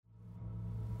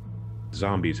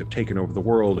Zombies have taken over the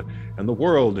world, and the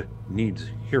world needs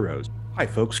heroes. Hi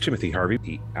folks, Timothy Harvey.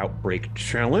 The Outbreak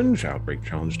Challenge,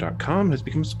 OutbreakChallenge.com, has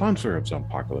become a sponsor of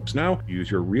Zompocalypse Now. Use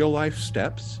your real-life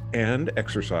steps and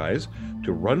exercise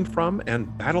to run from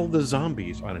and battle the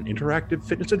zombies on an interactive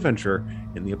fitness adventure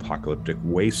in the apocalyptic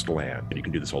wasteland. And you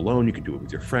can do this alone, you can do it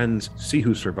with your friends, see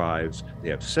who survives. They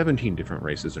have 17 different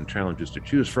races and challenges to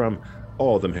choose from.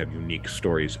 All of them have unique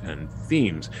stories and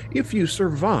themes. If you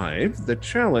survive the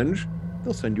challenge,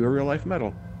 they'll send you a real-life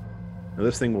medal. Now,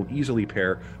 this thing will easily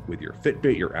pair with your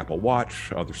Fitbit, your Apple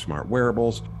Watch, other smart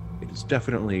wearables. It is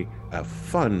definitely a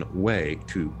fun way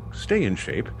to stay in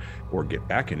shape or get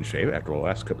back in shape after the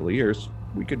last couple of years.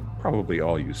 We could probably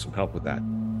all use some help with that.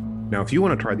 Now, if you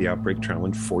want to try the Outbreak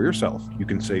Challenge for yourself, you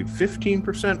can save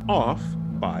 15% off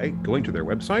by going to their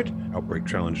website,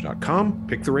 OutbreakChallenge.com,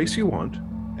 pick the race you want,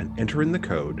 and enter in the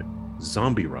code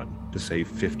ZOMBIERUN to save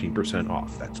 15%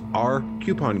 off. That's our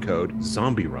coupon code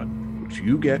ZOMBIERUN.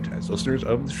 You get as listeners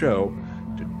of the show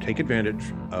to take advantage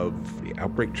of the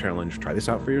Outbreak Challenge. Try this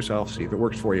out for yourself, see if it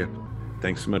works for you.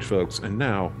 Thanks so much, folks. And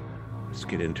now let's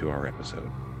get into our episode.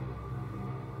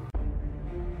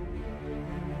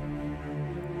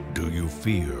 Do you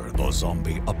fear the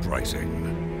zombie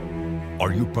uprising?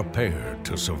 Are you prepared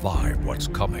to survive what's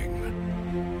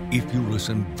coming? If you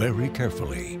listen very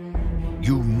carefully,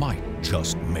 you might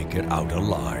just make it out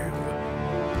alive.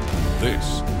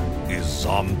 This is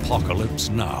Zompocalypse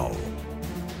Now.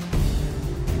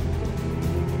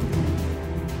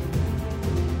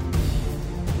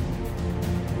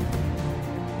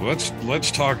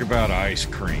 Let's talk about ice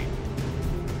cream.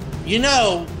 You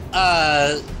know,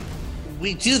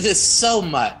 we do this so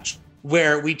much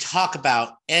where we talk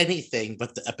about anything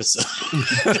but the episode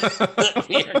that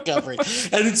we are covering.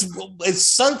 And it's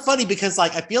so funny because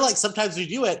like I feel like sometimes we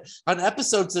do it on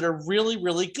episodes that are really,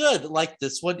 really good. Like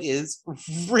this one is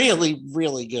really,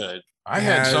 really good. I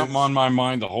had something on my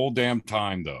mind the whole damn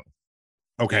time though.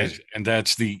 Okay. And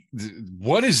that's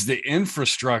what is the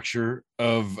infrastructure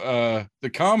of the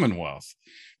Commonwealth?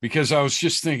 Because I was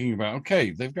just thinking about, okay,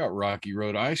 they've got Rocky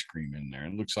Road ice cream in there.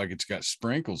 It looks like it's got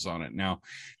sprinkles on it. Now,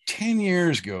 10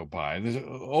 years go by, the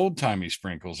old-timey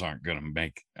sprinkles aren't going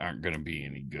to be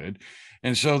any good.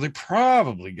 And so they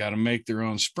probably got to make their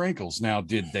own sprinkles. Now,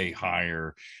 did they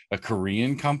hire a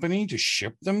Korean company to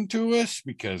ship them to us?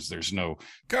 Because there's no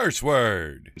curse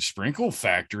word sprinkle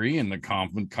factory in the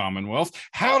Commonwealth.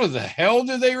 How the hell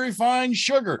do they refine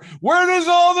sugar? Where does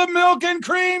all the milk and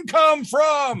cream come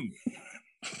from?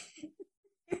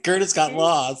 Curtis got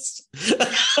lost.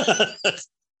 Folks,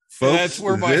 that's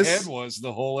where my head was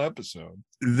the whole episode.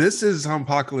 This is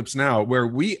Apocalypse Now, where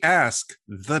we ask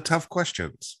the tough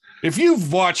questions. If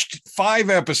you've watched 5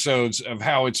 episodes of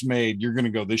how it's made, you're going to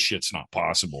go, this shit's not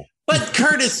possible. But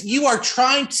Curtis, you are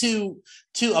trying to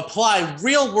apply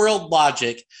real world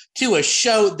logic to a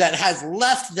show that has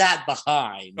left that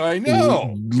behind. I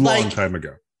know. Long time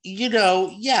ago. You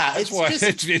know, yeah. That's why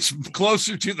it's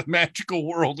closer to the magical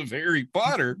world of Harry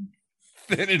Potter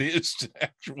than it is to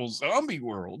actual zombie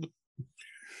world.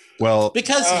 Well,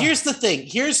 because here's the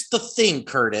thing,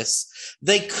 Curtis.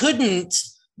 They couldn't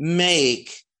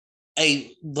make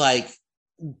a like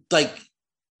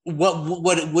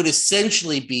what it would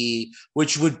essentially be,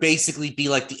 which would basically be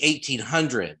like the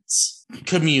 1800s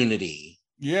community.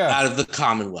 Yeah, out of the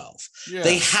Commonwealth. Yeah.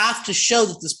 They have to show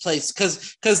that this place,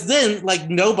 because then like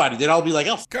nobody, they'd all be like,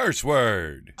 oh, curse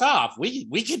word. Stop, we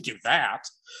can do that.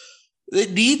 They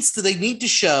need to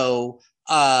show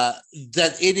that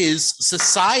it is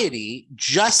society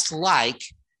just like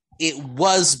it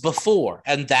was before.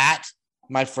 And that,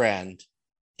 my friend,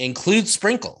 includes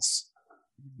sprinkles.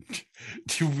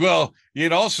 Well,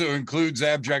 it also includes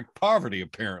abject poverty,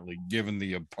 apparently, given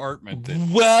the apartment. Duh.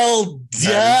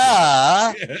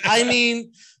 I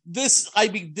mean, this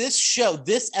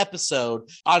episode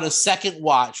on a second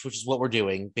watch, which is what we're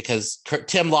doing because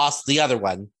Tim lost the other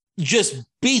one, just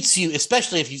beats you,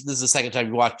 especially if this is the second time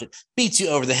you watched it, beats you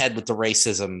over the head with the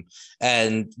racism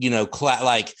and, you know,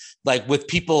 like with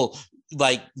people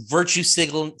like virtue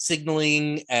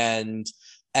signaling and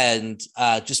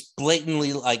just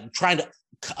blatantly like trying to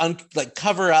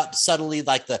cover up subtly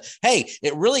like hey,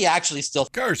 it really actually still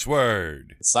curse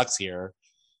word sucks here.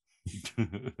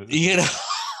 You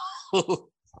know.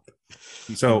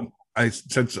 So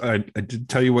since I did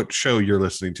tell you what show you're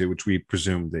listening to, which we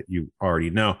presume that you already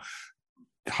know.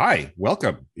 Hi,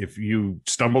 welcome. If you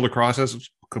stumbled across us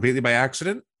completely by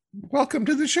accident, welcome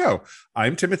to the show.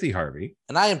 I'm Timothy Harvey.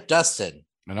 And I am Dustin.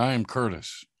 And I am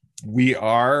Curtis. We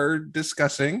are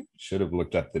discussing, should have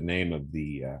looked up the name of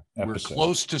the episode. We're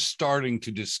close to starting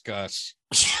to discuss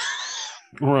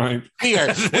Right. We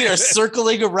are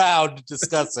circling around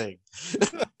discussing.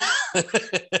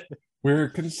 We're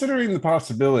considering the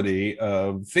possibility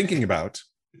of thinking about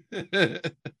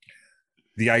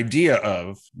the idea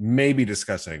of maybe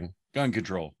discussing Gun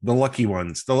control. the lucky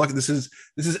ones. This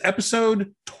is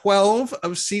episode 12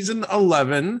 of season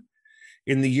 11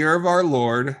 in the year of our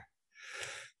Lord.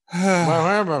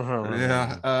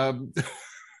 Yeah.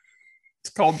 It's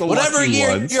called the whatever lucky year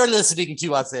ones. you're listening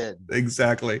to us in.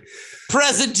 Exactly.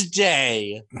 Present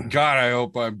day. God, I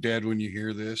hope I'm dead when you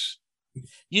hear this.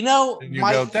 You know, And you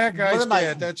go, that guy's one of my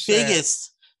dead. That's sad.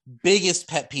 biggest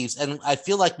pet peeves, and I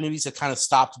feel like movies have kind of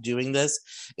stopped doing this,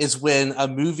 is when a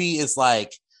movie is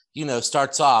like, you know,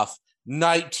 starts off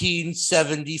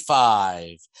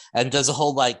 1975 and does a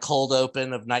whole like cold open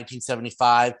of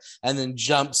 1975 and then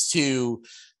jumps to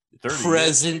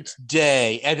present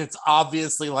day, and it's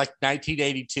obviously like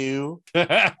 1982.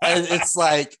 And it's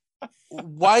like,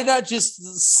 why not just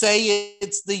say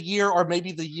it's the year, or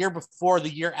maybe the year before, the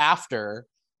year after,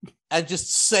 and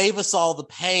just save us all the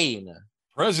pain?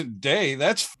 Present day,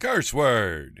 that's curse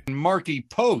word. Marky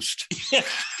Post.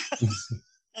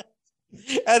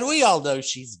 And we all know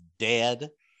she's dead.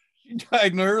 She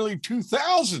died in the early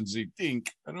 2000s, I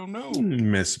think. I don't know.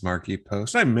 Miss Marky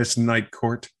Post. I miss Night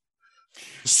Court.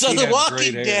 So She The had Walking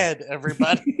great hair. Dead,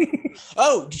 everybody.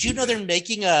 Oh, did you know they're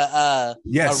making a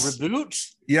Yes. reboot?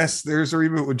 Yes, there's a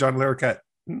reboot with John Larroquette.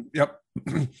 Yep.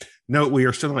 No, we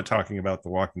are still not talking about The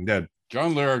Walking Dead.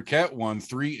 John Larroquette won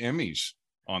 3 Emmys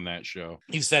on that show.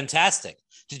 He's fantastic.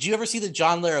 Did you ever see the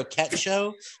John Larroquette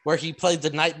show where he played the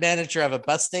night manager of a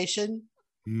bus station?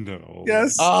 No.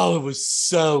 Yes. Oh, it was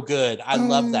so good. I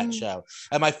love that show.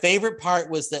 And my favorite part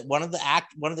was that one of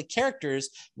the characters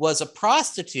was a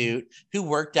prostitute who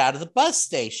worked out of the bus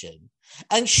station.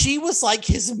 And she was like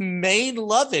his main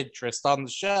love interest on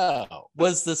the show,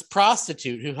 was this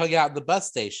prostitute who hung out in the bus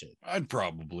station. I'd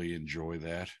probably enjoy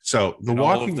that. So The And all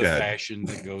Walking of the Dead. fashion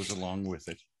that goes along with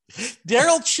it.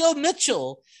 Daryl Chill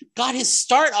Mitchell got his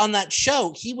start on that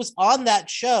show. He was on that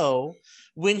show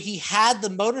when he had the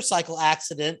motorcycle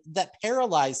accident that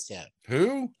paralyzed him.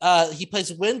 Who? He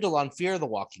plays Wendell on Fear the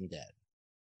Walking Dead.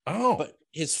 Oh, But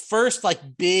his first like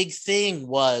big thing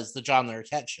was the John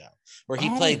Larroquette show, where he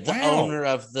Oh, played the wow. owner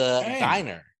of the Dang.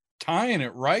 diner. tying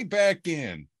it right back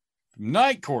in.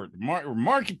 Night Court,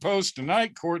 Marky Post to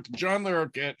Night Court to John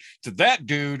Larroquette to that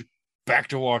dude, back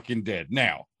to Walking Dead.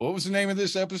 Now, what was the name of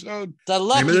this episode? The Name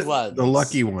lucky of ones. The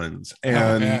Lucky Ones.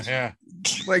 And yeah.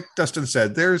 like Dustin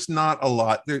said, there's not a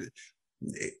lot there.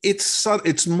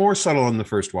 It's more subtle on the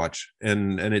first watch,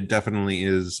 and it definitely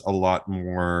is a lot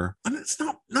more. And it's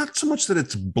not so much that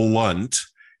it's blunt,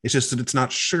 it's just that it's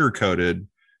not sugar coated.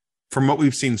 From what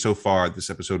we've seen so far, this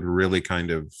episode really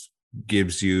kind of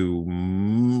gives you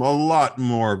a lot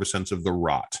more of a sense of the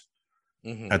rot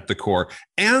Mhm. at the core,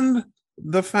 and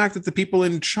the fact that the people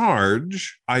in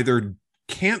charge either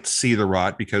can't see the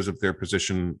rot because of their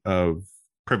position of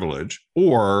privilege,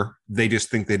 or they just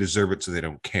think they deserve it, so they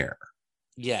don't care.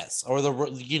 Yes, or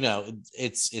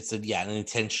it's an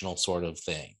intentional sort of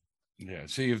thing. Yeah.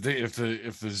 See, if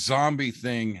the zombie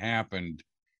thing happened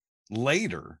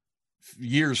later,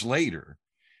 years later,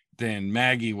 then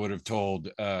Maggie would have told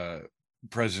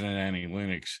President Annie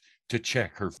Lennox to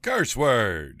check her curse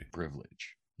word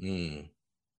privilege. Mm.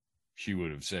 She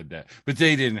would have said that, but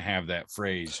they didn't have that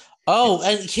phrase. Oh,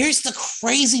 and here's the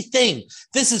crazy thing.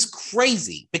 This is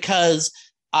crazy because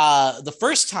the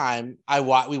first time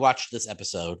we watched this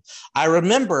episode, I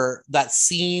remember that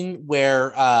scene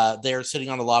where they're sitting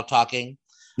on the log talking,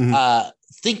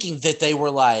 thinking that they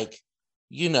were like,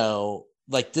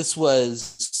 like this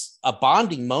was a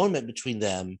bonding moment between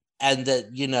them, and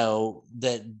that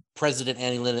that President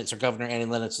Annie Lennox or Governor Annie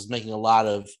Lennox was making a lot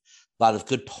of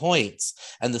good points.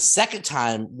 And the second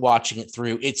time watching it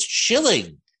through, it's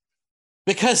chilling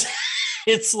because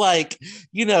it's like,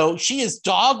 she is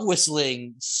dog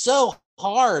whistling so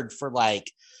hard for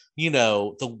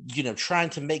trying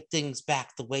to make things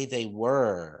back the way they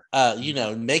were.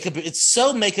 It's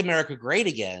so Make America Great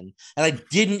Again. And I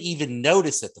didn't even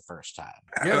notice it the first time.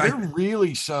 Yeah, they're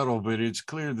really subtle, but it's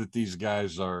clear that these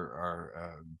guys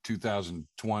are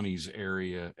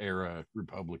 2020s era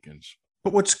Republicans.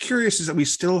 But what's curious is that we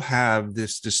still have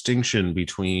this distinction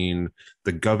between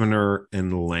the governor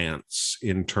and Lance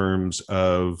in terms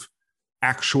of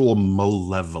actual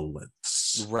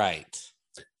malevolence. Right.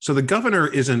 So the governor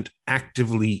isn't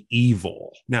actively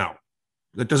evil. Now,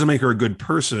 that doesn't make her a good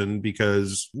person,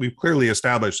 because we've clearly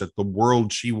established that the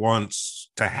world she wants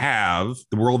to have,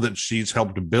 the world that she's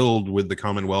helped build with the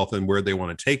Commonwealth and where they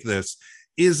want to take this,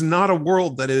 is not a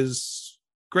world that is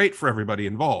great for everybody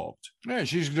involved. Yeah,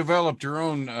 she's developed her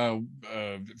own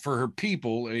for her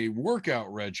people a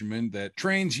workout regimen that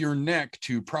trains your neck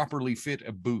to properly fit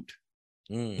a boot.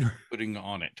 Putting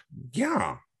on it.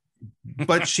 Yeah.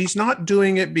 But she's not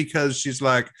doing it because she's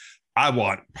like, I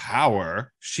want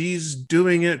power. She's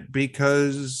doing it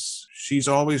because she's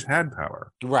always had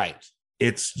power. Right.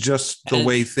 It's just the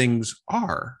way things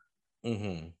are.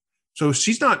 Mm-hmm. So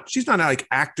she's not like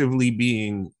actively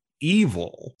being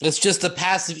evil. It's just the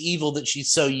passive evil that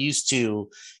she's so used to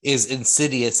is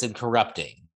insidious and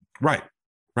corrupting. Right.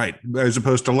 As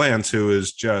opposed to Lance, who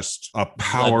is just a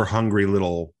power hungry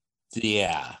little.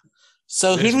 Yeah.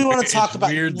 So who do we want to talk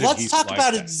about? Let's talk like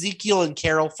about that. Ezekiel and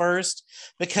Carol first,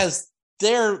 because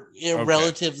they're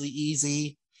relatively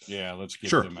easy. Yeah, let's get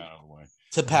Sure. them out of the way.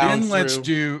 To pound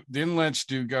Then let's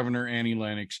do Governor Annie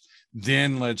Lennox.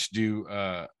 Then let's do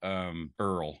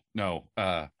Earl. No,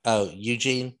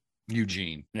 Eugene.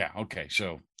 Eugene. Yeah, okay.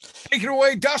 So take it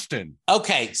away, Dustin.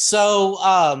 Okay,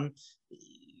 so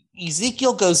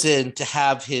Ezekiel goes in to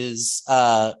have his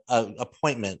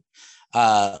appointment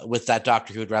with that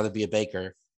doctor who would rather be a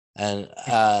baker, and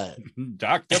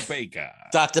Dr. Baker.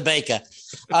 Dr. Baker,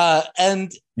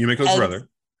 and Yumiko's brother.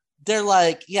 They're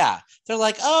like,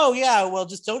 oh yeah, well,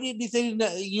 just don't eat anything,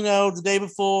 the day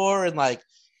before, and like,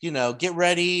 get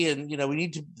ready, and we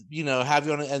need to, have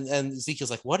you on. And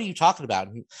Ezekiel's like, what are you talking about?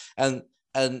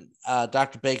 And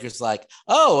Dr. Baker's like,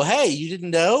 oh, hey, you didn't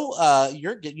know?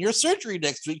 You're getting your surgery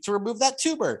next week to remove that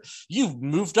tumor. You've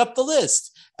moved up the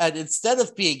list. And instead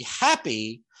of being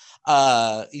happy,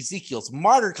 Ezekiel's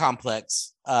martyr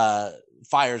complex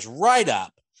fires right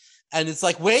up. And it's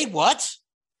like, wait, what?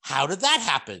 How did that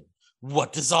happen?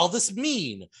 What does all this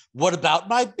mean? What about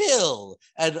my bill?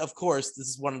 And of course, this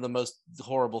is one of the most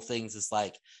horrible things. It's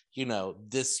like,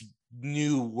 this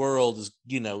new world is,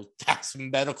 tax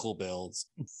medical bills.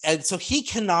 And so he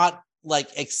cannot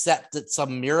accept that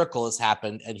some miracle has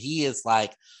happened. And he is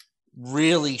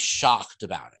really shocked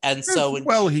about it. And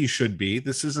so he should be.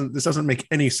 This doesn't make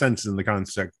any sense in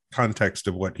the context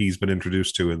of what he's been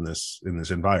introduced to in this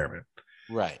environment.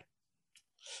 Right.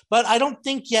 But I don't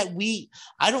think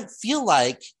I don't feel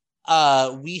like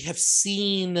we have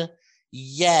seen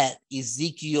yet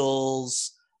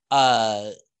Ezekiel's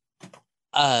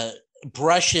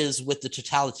brushes with the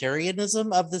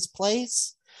totalitarianism of this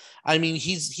place. I mean,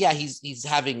 he's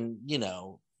having,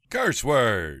 Curse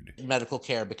word. medical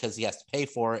care because he has to pay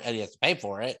for it, and he has to pay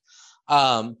for it.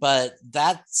 But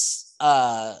that's,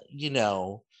 I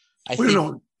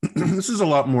think this is a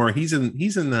lot more. He's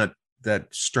in that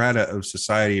strata of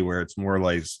society where it's more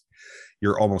like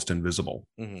you're almost invisible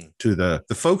to the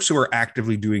folks who are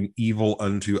actively doing evil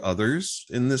unto others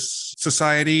in this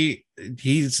society.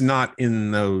 He's not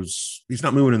moving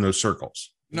in those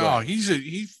circles. No,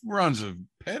 he runs a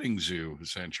petting zoo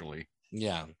essentially.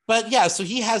 Yeah. But yeah, so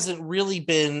he hasn't really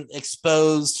been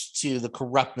exposed to the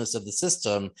corruptness of the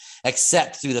system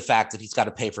except through the fact that he's got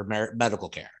to pay for medical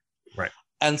care. Right.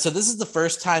 And so this is the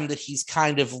first time that he's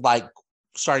kind of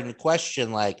starting to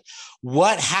question,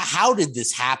 how did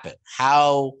this happen?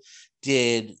 How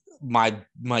did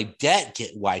my debt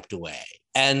get wiped away?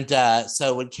 And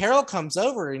so when Carol comes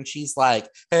over and she's like,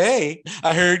 hey,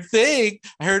 I heard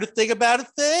a thing about a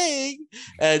thing.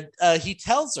 And he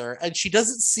tells her, and she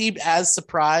doesn't seem as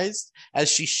surprised as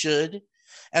she should.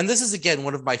 And this is, again,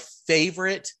 one of my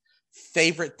favorite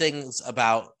things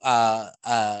about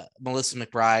Melissa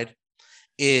McBride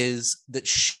is that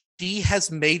she has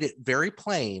made it very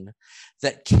plain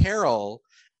that Carol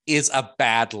is a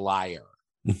bad liar.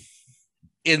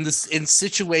 In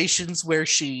situations where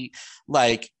she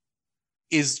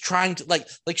is trying to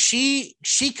she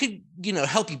could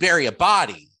help you bury a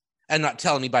body and not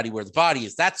tell anybody where the body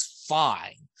is, that's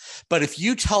fine. But if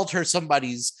you told her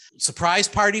somebody's surprise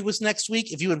party was next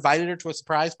week, if you invited her to a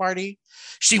surprise party,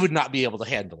 she would not be able to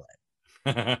handle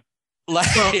it.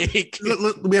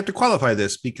 We have to qualify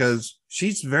this because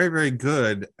she's very, very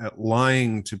good at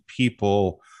lying to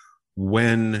people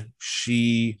when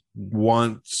she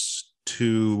wants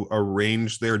to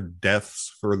arrange their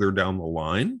deaths further down the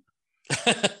line.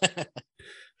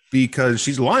 Because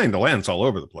she's lying to Lance all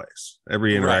over the place,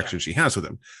 every interaction she has with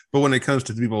him. But when it comes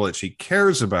to the people that she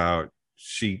cares about,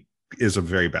 she is a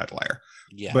very bad liar.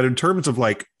 Yeah. But in terms of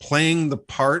playing the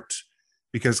part,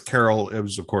 because Carol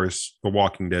is, of course, The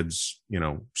Walking Dead's,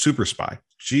 super spy.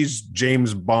 She's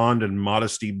James Bond and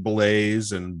Modesty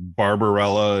Blaze and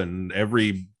Barbarella and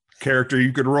every character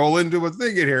you could roll into a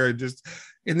thing in here, and just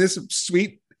in this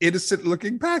sweet,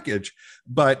 innocent-looking package.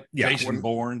 But yeah, Jason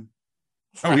Bourne.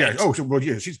 Oh yeah. Oh, well,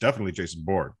 yeah. She's definitely Jason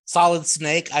Bourne. Solid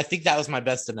Snake. I think that was my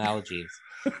best analogy.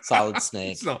 Solid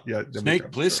Snake. It's not, yeah,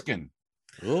 Snake Plissken.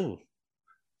 Ooh.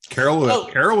 Carol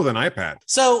with an iPad.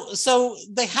 So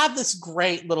they have this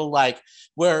great little like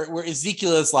where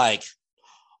Ezekiel is like,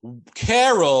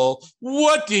 Carol,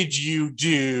 what did you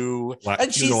do?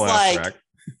 And she's like,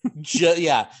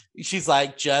 she's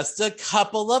like, just a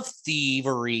couple of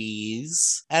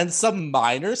thieveries and some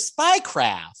minor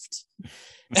spycraft.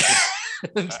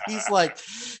 And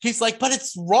he's like, but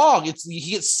it's wrong.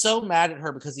 He gets so mad at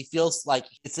her because he feels like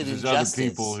it's an injustice. Other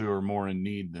people who are more in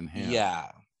need than him. Yeah.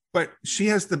 But she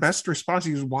has the best response.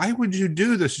 He goes, why would you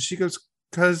do this? And she goes,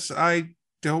 because I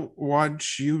don't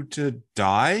want you to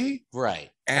die. Right.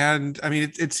 And I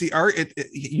mean, it's the art.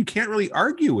 You can't really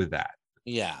argue with that.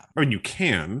 Yeah. I mean, you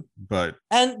can, but.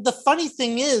 And the funny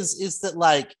thing is that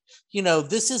like, you know,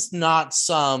 this is not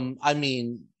some, I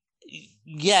mean,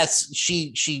 yes,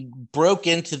 she broke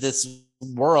into this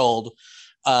world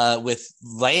with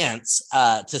Lance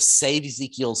to save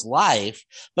Ezekiel's life,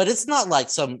 but it's not like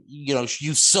some, you know,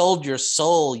 you sold your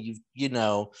soul, you've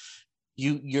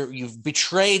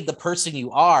betrayed the person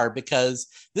you are, because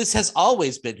this has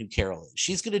always been who Carol is.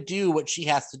 She's going to do what she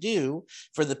has to do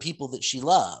for the people that she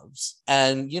loves.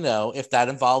 And, you know, if that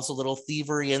involves a little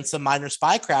thievery and some minor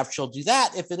spycraft, she'll do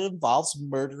that. If it involves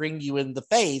murdering you in the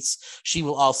face, she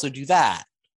will also do that.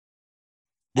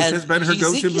 Which and has been her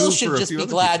go-to Ezekiel move should for a just few be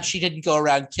other glad people. she didn't go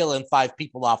around killing 5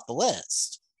 people off the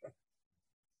list.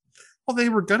 Well, they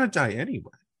were going to die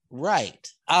anyway. Right.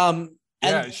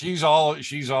 Yeah, she's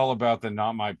all about the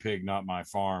not my pig, not my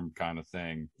farm kind of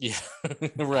thing. Yeah,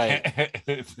 right.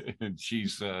 And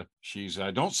she's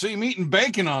I don't see him eating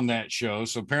bacon on that show,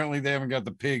 so apparently they haven't got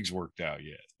the pigs worked out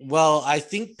yet. Well, I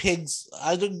think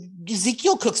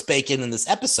Ezekiel cooks bacon in this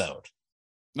episode.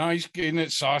 No, he's getting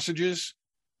it sausages.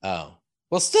 Oh,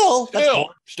 well, still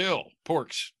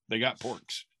porks. They got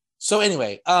porks. So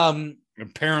anyway,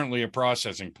 apparently a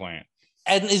processing plant.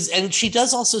 And she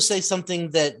does also say something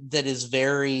that is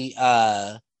very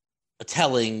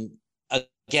telling,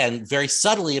 again, very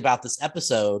subtly about this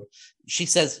episode. She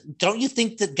says, don't you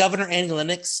think that Governor Annie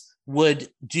Lennox would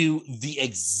do the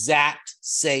exact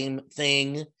same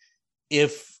thing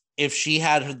if she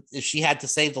had to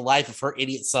save the life of her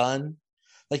idiot son?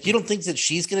 Like, you don't think that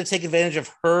she's going to take advantage of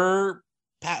her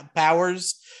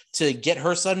powers to get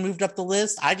her son moved up the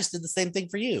list? I just did the same thing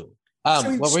for you.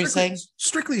 What were you saying?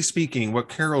 Strictly speaking, what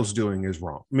Carol's doing is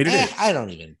wrong. I mean, it is. I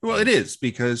don't even. Well, it is,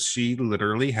 because she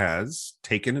literally has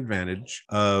taken advantage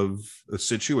of a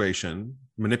situation,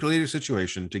 manipulated a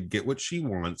situation to get what she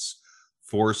wants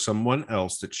for someone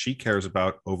else that she cares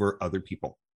about over other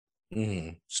people.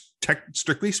 Mm-hmm.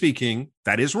 Strictly speaking,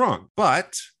 that is wrong.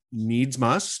 But needs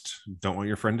must. Don't want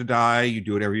your friend to die. You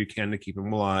do whatever you can to keep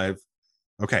him alive.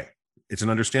 Okay, it's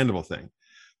an understandable thing.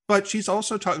 But she's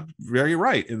also very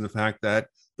right in the fact that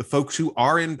the folks who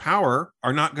are in power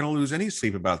are not going to lose any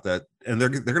sleep about that. And they're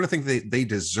going to think they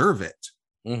deserve it.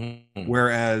 Mm-hmm.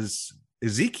 Whereas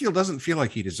Ezekiel doesn't feel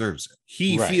like he deserves it.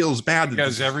 He feels bad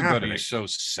because everybody's so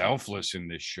selfless in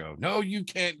this show. No, you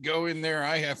can't go in there.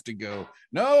 I have to go.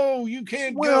 No, you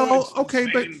can't go. Well, okay,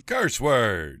 but curse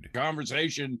word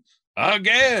conversation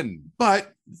again.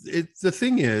 But the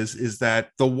thing is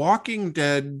that the Walking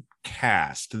Dead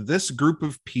cast, this group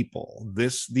of people,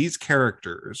 these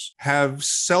characters have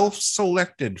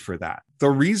self-selected for that. The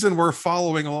reason we're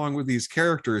following along with these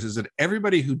characters is that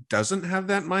everybody who doesn't have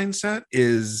that mindset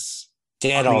is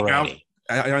dead already.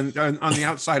 On the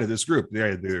outside of this group.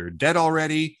 They're dead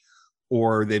already,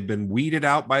 or they've been weeded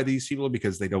out by these people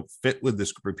because they don't fit with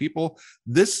this group of people.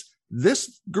 This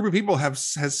group of people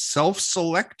has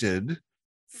self-selected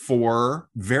for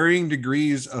varying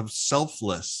degrees of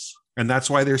selfless. And that's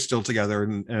why they're still together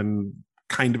and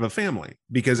kind of a family,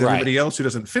 because everybody else who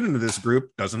doesn't fit into this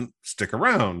group doesn't stick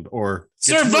around or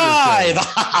survive.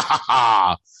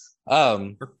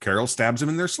 Or Carol stabs him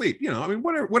in their sleep. You know, I mean,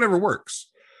 whatever works.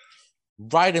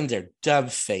 Right in their dumb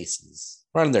faces,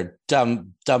 right in their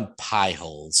dumb pie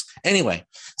holes. Anyway,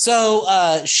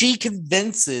 so she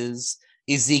convinces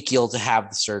Ezekiel to have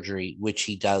the surgery, which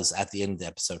he does at the end of the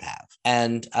episode have.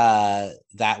 And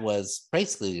that was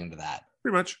basically the end of that.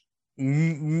 Pretty much. Do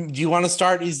you want to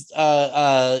start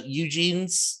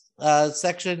Eugene's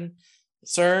section,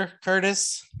 Sir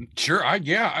Curtis? Sure.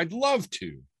 I'd love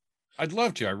to. I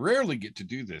rarely get to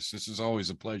do this. This is always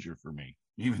a pleasure for me,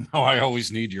 even though I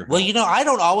always need your help. Well, you know, I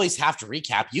don't always have to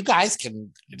recap. You guys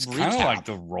can. It's kind of like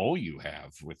the role you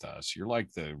have with us. You're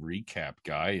like the recap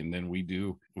guy, and then we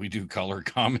do color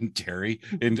commentary,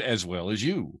 and as well as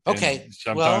you. Okay. And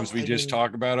sometimes we just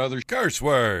talk about other curse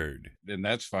word, and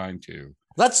that's fine too.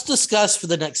 Let's discuss for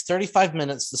the next 35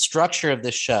 minutes the structure of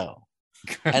this show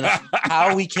and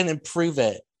how we can improve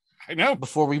it I know.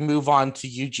 Before we move on to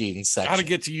Eugene's section. Got to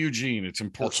get to Eugene. It's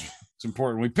important. Okay. It's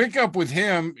important. We pick up with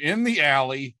him in the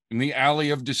alley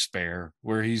of despair,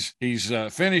 where he's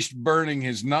finished burning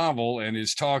his novel and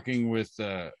is talking with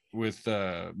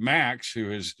Max, who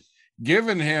has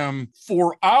given him,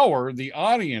 for the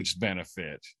audience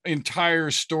benefit, entire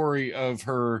story of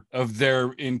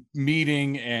their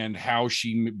meeting and how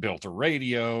she built a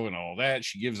radio and all that.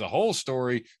 She gives a whole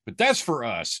story, but that's for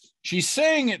us. She's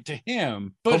saying it to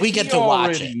him, but we get to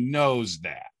watch it. Knows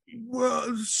that.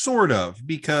 Well, sort of,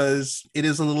 because it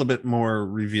is a little bit more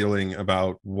revealing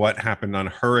about what happened on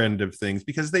her end of things,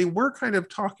 because they were kind of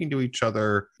talking to each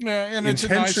other, and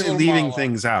intentionally leaving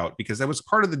things out, because that was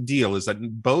part of the deal, is that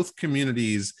both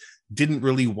communities didn't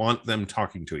really want them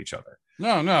talking to each other.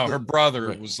 No, her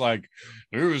brother was like,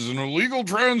 there was an illegal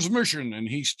transmission, and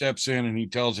he steps in and he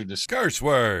tells her to curse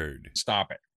word.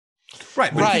 Stop it.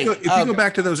 Right. But if you go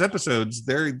back to those episodes,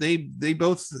 they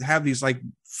both have these like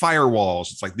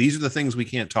firewalls. It's like, these are the things we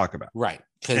can't talk about. Right.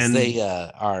 Because they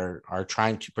are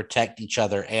trying to protect each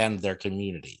other and their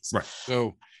communities. Right.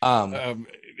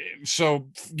 So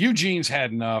Eugene's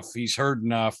had enough. He's heard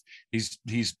enough.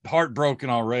 He's heartbroken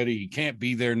already. He can't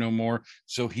be there no more.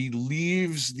 So he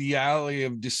leaves the alley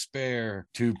of despair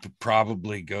to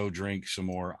probably go drink some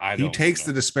more. He takes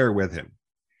the despair with him.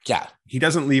 Yeah. He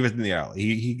doesn't leave it in the alley.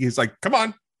 He's like, come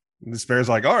on. And despair's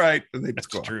like, all right. And they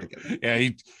just go true. Yeah,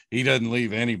 he doesn't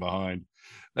leave any behind.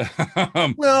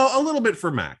 Well, a little bit for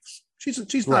Max. She's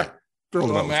not thrilled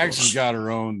about Max has got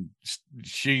her own.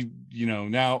 She,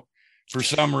 now for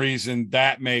some reason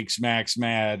that makes Max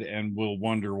mad, and we'll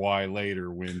wonder why later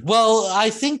when. Well,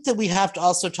 I think that we have to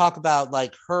also talk about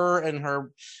like her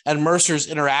and Mercer's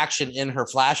interaction in her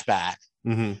flashback,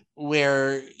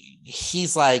 where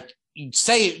he's like, you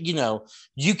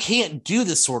can't do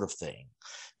this sort of thing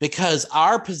because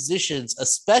our positions,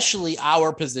 especially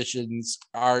our positions,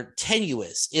 are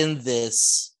tenuous in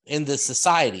this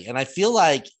society. And I feel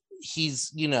like he's,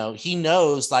 he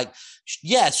knows, like,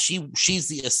 yes, she's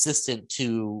the assistant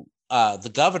to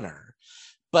the governor,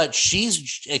 but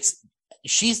she's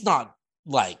not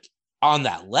like on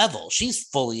that level. She's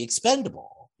fully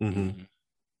expendable. Mm-hmm.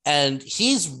 And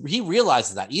he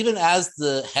realizes that even as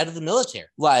the head of the military,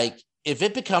 like, if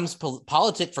it becomes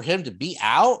politic for him to be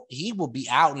out, he will be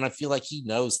out. And I feel like he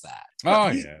knows that.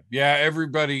 Oh, yeah.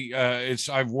 Everybody,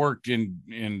 I've worked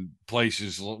in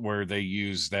places where they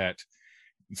use that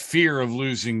fear of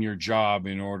losing your job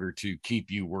in order to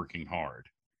keep you working hard.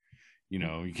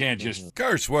 You can't just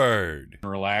curse word,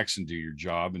 relax and do your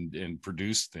job and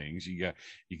produce things. You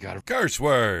got to curse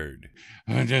word.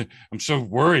 I'm so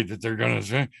worried that they're going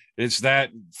to, it's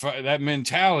that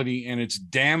mentality, and it's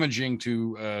damaging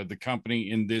to the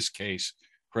company, in this case,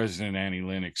 President Annie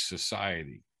Lennox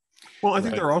Society. Well, I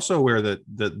think they're also aware that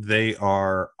they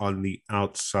are on the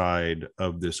outside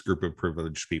of this group of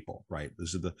privileged people, right?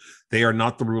 They are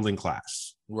not the ruling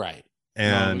class. Right.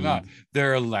 And no,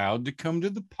 they're allowed to come to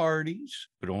the parties,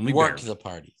 but only the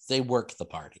parties. They work the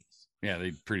parties. Yeah,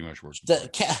 they pretty much work.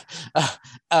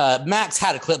 Max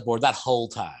had a clipboard that whole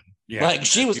time. Yeah, like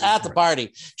she was at the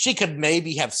party. She could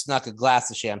maybe have snuck a glass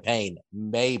of champagne,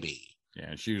 maybe.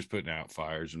 Yeah, she was putting out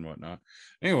fires and whatnot.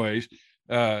 Anyways,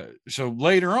 so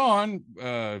later on,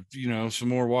 some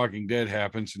more Walking Dead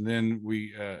happens, and then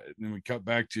we cut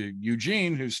back to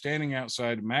Eugene, who's standing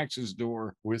outside Max's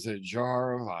door with a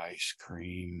jar of ice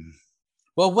cream.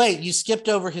 Well, wait, you skipped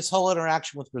over his whole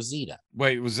interaction with Rosita.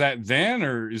 Wait, was that then,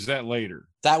 or is that later?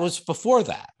 That was before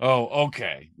that. Oh,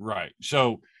 okay, right.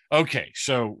 So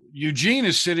Eugene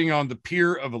is sitting on the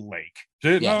pier of a lake,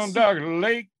 sitting on dock of the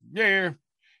lake, yeah,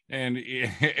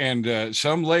 and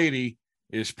some lady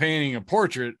is painting a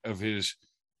portrait of his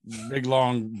big,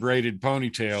 long, braided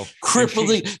ponytail.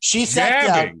 Crippling. She sat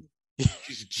down.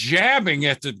 She's jabbing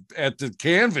at the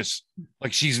canvas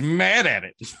like she's mad at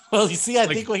it. Well, you see, I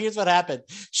think here's what happened.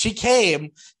 She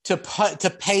came to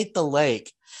paint the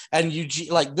lake, and Eugene,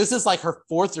 like, this is like her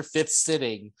fourth or fifth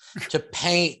sitting to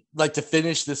paint, like, to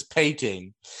finish this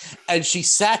painting. And she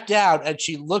sat down and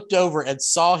she looked over and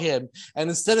saw him. And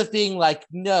instead of being like,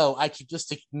 no, I could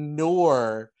just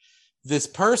ignore this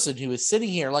person who is sitting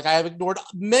here, like I have ignored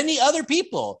many other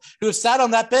people who have sat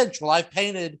on that bench while I've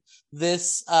painted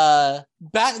this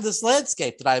this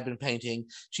landscape that I've been painting.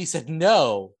 She said,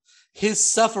 no, his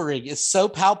suffering is so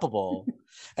palpable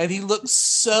and he looks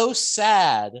so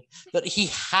sad that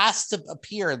he has to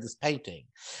appear in this painting.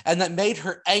 And that made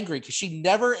her angry because she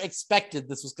never expected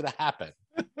this was going to happen.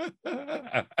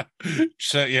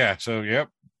 Yep.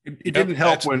 It didn't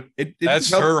help when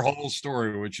that's her whole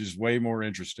story, which is way more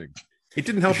interesting. It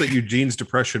didn't help that Eugene's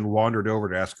depression wandered over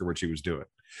to ask her what she was doing.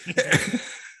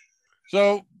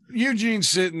 So Eugene's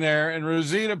sitting there, and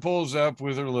Rosita pulls up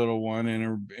with her little one in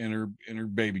her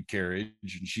baby carriage,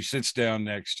 and she sits down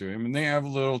next to him, and they have a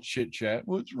little chit chat.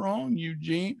 What's wrong,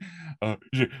 Eugene?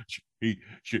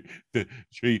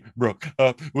 She broke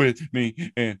up with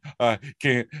me, and I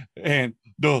can't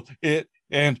handle it,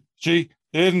 and she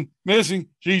isn't missing.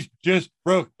 She's just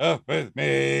broke up with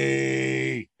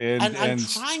me. And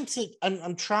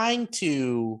I'm trying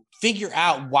to figure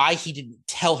out why he didn't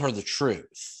tell her the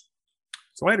truth.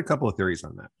 So I had a couple of theories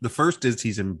on that. The first is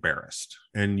he's embarrassed,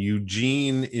 and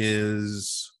Eugene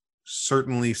is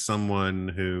certainly someone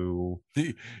who,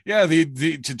 to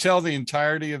tell the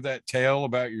entirety of that tale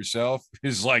about yourself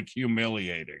is like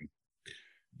humiliating.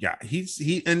 Yeah, and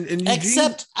Eugene,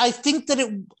 except I think that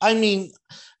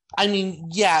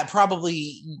yeah,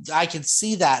 probably I could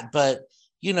see that, but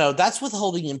that's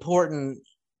withholding important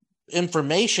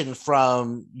information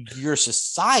from your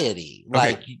society. Okay.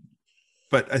 Like,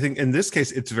 but I think in this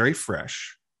case, it's very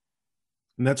fresh.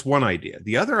 And that's one idea.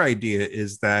 The other idea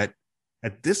is that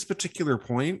at this particular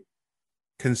point,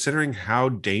 considering how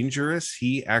dangerous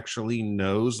he actually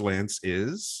knows Lance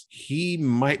is, he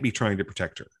might be trying to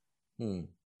protect her.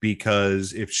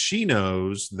 Because if she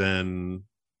knows, then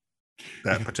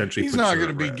that potentially he's not going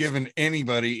to be giving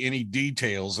anybody any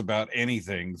details about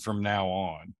anything from now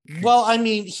on. Well, I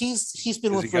mean, he's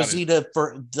been with Rosita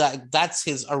for that. That's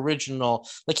his original.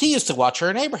 Like, he used to watch her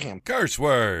in Abraham. Curse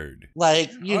word.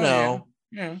 Like, Yeah.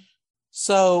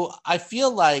 So I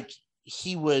feel like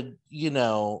he would, he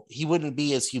wouldn't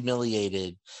be as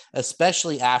humiliated,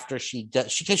 especially after she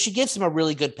does, because she gives him a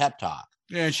really good pep talk.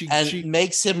 Yeah, she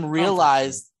makes him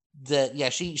realize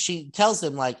that, she tells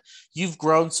him, like, you've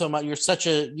grown so much, you're such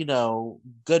a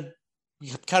good,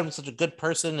 you've become such a good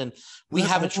person, and we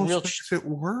haven't makes it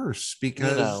worse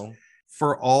because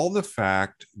for all the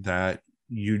fact that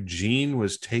Eugene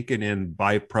was taken in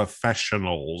by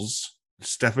professionals,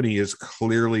 Stephanie is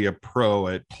clearly a pro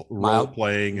at role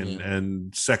playing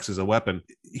and sex as a weapon.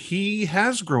 He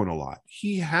has grown a lot.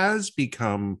 He has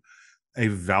become a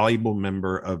valuable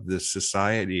member of this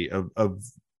society, of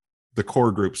the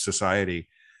core group society.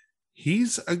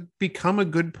 He's become a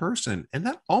good person, and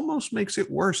that almost makes it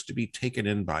worse to be taken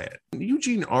in by it.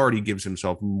 Eugene already gives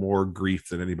himself more grief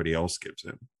than anybody else gives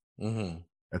him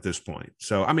at this point.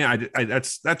 So, I mean,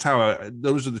 that's how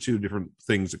those are the two different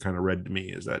things that kind of read to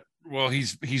me, is that, well,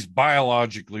 he's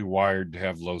biologically wired to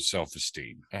have low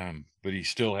self-esteem, but he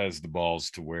still has the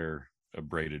balls to wear a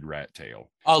braided rat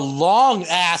tail, a long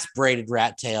ass braided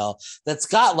rat tail that's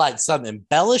got like some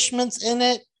embellishments in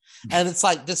it. And it's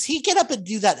like, does he get up and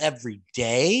do that every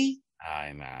day?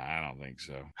 I don't think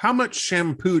so. How much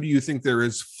shampoo do you think there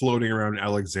is floating around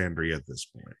Alexandria at this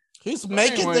point? Who's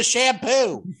making the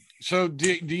shampoo? So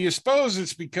do you suppose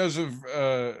it's because of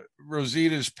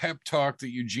Rosita's pep talk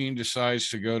that Eugene decides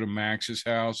to go to Max's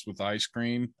house with ice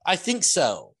cream? I think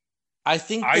so. I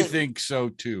think so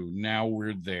too. Now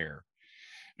we're there.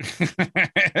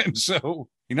 And so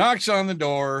he knocks on the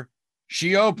door.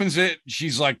 She opens it.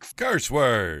 She's like, curse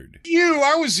word.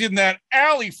 I was in that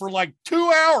alley for like 2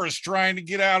 hours trying to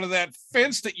get out of that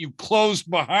fence that you closed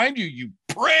behind you, you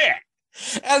prick.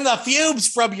 And the fumes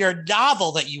from your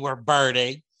novel that you were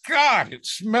burning. God, it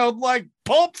smelled like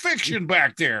Pulp Fiction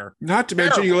back there. Not to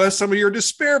mention you left some of your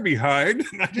despair behind.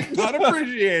 I did not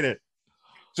appreciate it.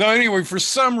 So anyway, for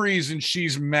some reason,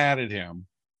 she's mad at him.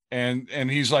 And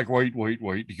he's like, wait.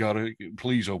 You gotta,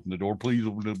 please open the door. Please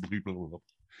open the door.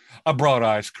 I brought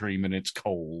ice cream and it's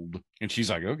cold. And she's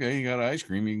like, okay, you got ice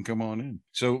cream. You can come on in.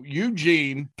 So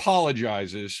Eugene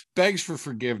apologizes, begs for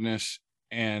forgiveness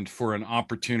and for an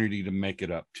opportunity to make it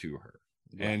up to her.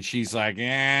 Yeah. And she's like,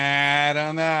 I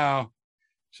don't know.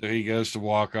 So he goes to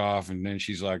walk off, and then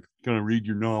she's like, can I read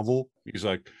your novel? He's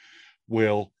like,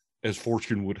 well, as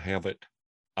fortune would have it,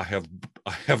 I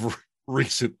have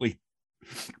recently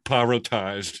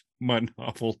prioritized my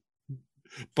novel,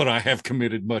 but I have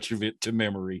committed much of it to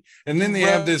memory. And then they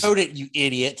have this. You wrote it, you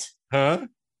idiot. Huh?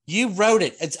 You wrote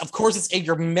it. Of course, it's in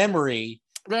your memory.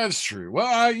 That's true. Well,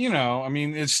 I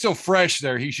mean, it's still fresh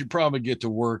there. He should probably get to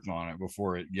work on it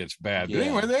before it gets bad. But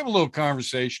anyway, they have a little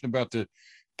conversation about the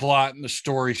plot and the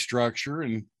story structure.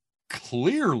 And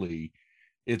clearly,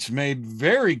 it's made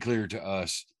very clear to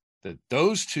us that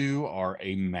those two are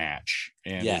a match.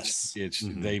 And it's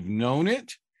they've known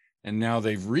it, and now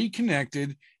they've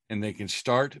reconnected, and they can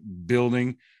start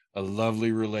building a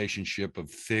lovely relationship of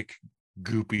thick,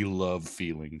 goopy love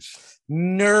feelings.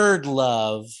 Nerd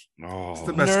love. Oh, it's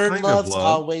the best nerd kind love's of love.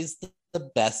 Always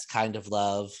the best kind of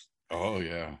love. Oh,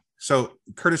 yeah. So,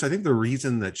 Curtis, I think the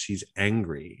reason that she's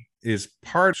angry is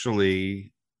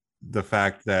partially the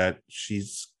fact that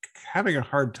she's having a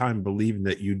hard time believing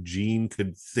that Eugene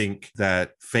could think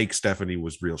that fake Stephanie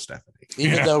was real Stephanie.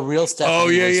 Even though real Stephanie Oh,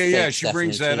 yeah, was yeah, fake yeah. She Stephanie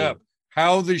brings that too. up.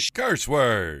 How the curse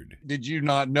word did you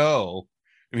not know?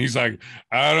 And he's like,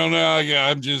 I don't know.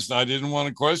 I didn't want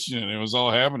to question it. It was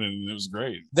all happening and it was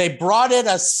great. They brought in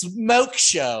a smoke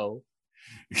show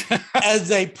and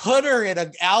they put her in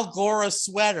an Al Gore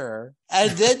sweater,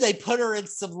 and then they put her in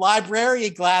some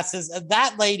librarian glasses, and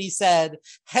that lady said,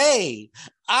 hey,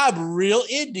 I'm real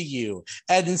into you.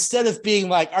 And instead of being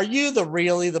like, are you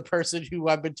really the person who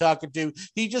I've been talking to,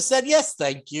 he just said, yes,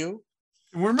 thank you.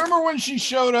 Remember when she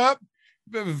showed up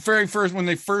the very first, when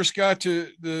they first got to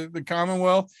the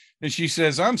Commonwealth, and she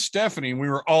says, I'm Stephanie, and we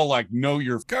were all like, no,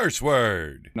 your curse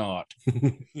word not.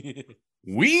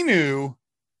 We knew,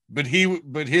 but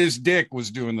his dick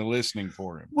was doing the listening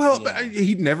for him. Well, Yeah. but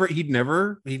he'd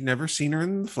never seen her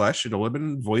in the flesh. It'd only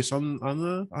been voice on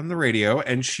the radio,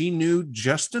 and she knew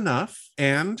just enough.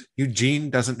 And Eugene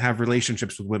doesn't have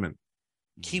relationships with women.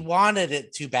 He wanted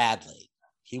it too badly.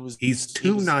 He's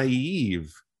too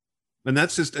naive. And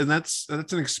that's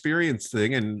an experience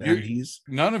thing. And he's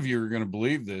none of you are going to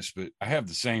believe this, but I have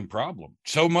the same problem.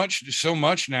 So much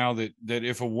now that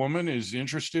if a woman is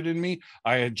interested in me,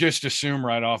 I just assume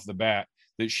right off the bat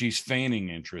that she's feigning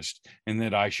interest and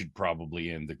that I should probably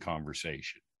end the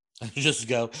conversation. I should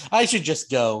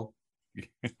just go.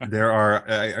 there are,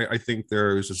 I think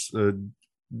there's a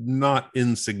not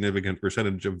insignificant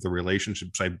percentage of the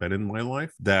relationships I've been in my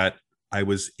life that I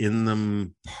was in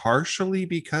them partially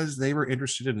because they were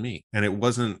interested in me. And it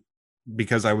wasn't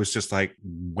because I was just like,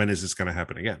 when is this going to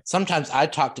happen again? Sometimes I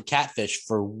talk to catfish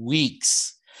for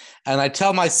weeks, and I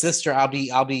tell my sister I'll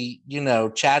be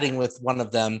chatting with one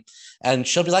of them, and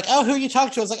she'll be like, oh, who are you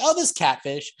talking to? I was like, oh, this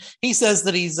catfish. He says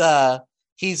that he's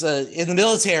in the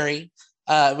military,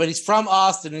 but he's from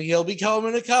Austin and he'll be home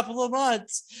in a couple of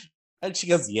months. And she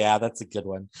goes, yeah, that's a good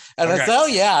one. And I said, oh,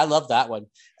 yeah, I love that one.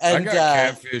 And I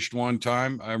got catfished one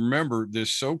time. I remember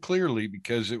this so clearly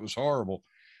because it was horrible.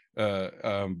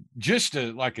 Just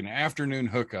like an afternoon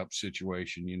hookup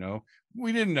situation,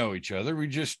 we didn't know each other. We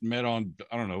just met on,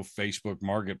 I don't know, Facebook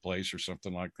Marketplace or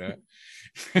something like that.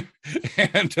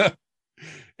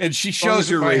 And she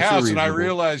shows up at my house, and I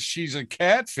realized she's a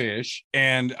catfish.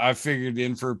 And I figured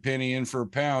in for a penny, in for a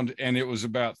pound, and it was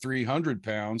about 300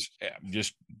 pounds.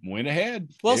 Just went ahead.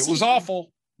 Well, it was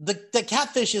awful. The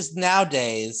catfish is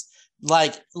nowadays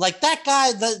like that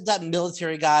guy, that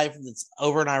military guy that's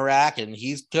over in Iraq, and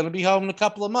he's going to be home in a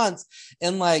couple of months.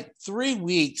 In like 3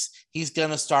 weeks, he's going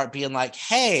to start being like,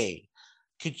 hey,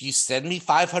 could you send me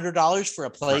 $500 for a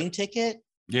plane ticket?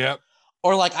 Yep.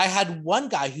 Or like I had one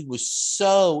guy who was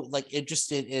so like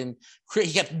interested in,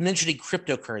 he kept mentioning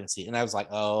cryptocurrency. And I was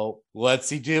like, oh, what's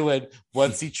he doing?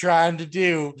 What's he trying to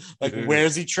do? Like,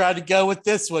 where's he trying to go with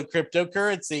this one?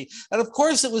 Cryptocurrency. And of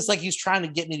course it was like, he was trying to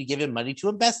get me to give him money to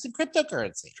invest in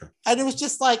cryptocurrency. Sure. And it was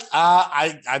just like,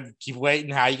 I keep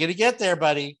waiting. How are you going to get there,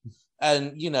 buddy?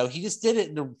 And, he just did it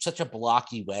in such a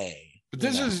blocky way. But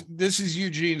this is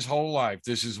Eugene's whole life.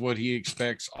 This is what he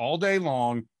expects all day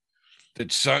long. That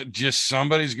just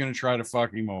somebody's going to try to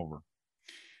fuck him over.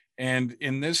 And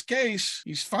in this case,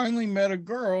 he's finally met a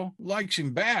girl who likes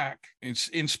him back. It's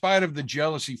in spite of the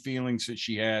jealousy feelings that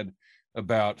she had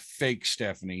about fake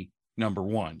Stephanie, number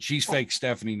one. She's fake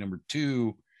Stephanie, number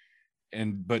two.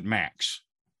 But Max.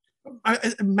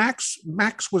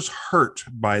 Max was hurt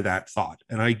by that thought.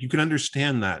 And you can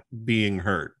understand that being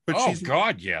hurt. But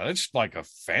God, yeah, that's like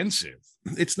offensive.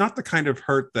 It's not the kind of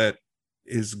hurt that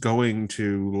is going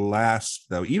to last,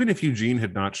 though. Even if Eugene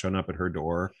had not shown up at her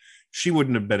door, she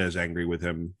wouldn't have been as angry with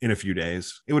him in a few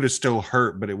days. It would have still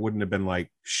hurt, but it wouldn't have been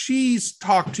like, she's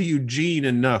talked to Eugene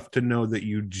enough to know that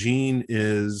Eugene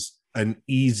is an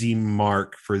easy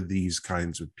mark for these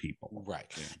kinds of people. Right.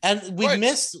 And we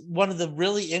missed one of the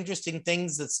really interesting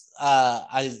things that's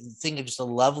I think just a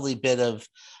lovely bit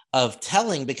of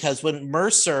telling, because when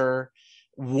Mercer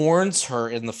warns her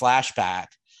in the flashback,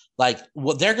 like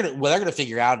what they're gonna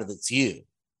figure out is it's you.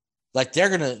 Like they're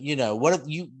gonna, what if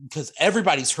you, because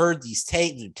everybody's heard these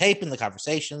taping the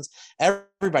conversations,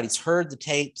 everybody's heard the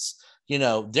tapes,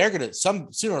 they're gonna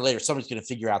sooner or later somebody's gonna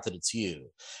figure out that it's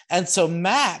you. And so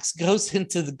Max goes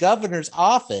into the governor's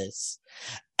office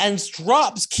and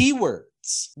drops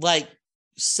keywords, like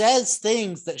says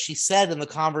things that she said in the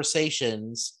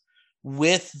conversations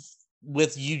with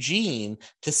Eugene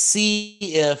to see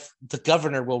if the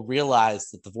governor will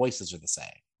realize that the voices are the same.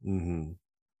 Mm-hmm.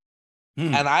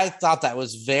 And I thought that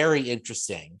was very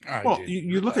interesting. Well,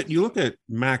 you look at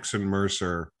Max and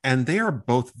Mercer, and they are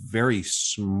both very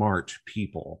smart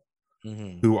people.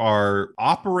 who are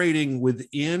operating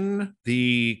within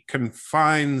the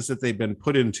confines that they've been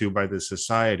put into by the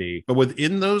society. But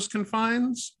within those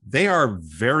confines, they are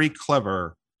very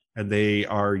clever, and they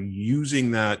are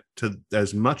using that to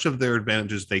as much of their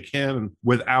advantage as they can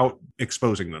without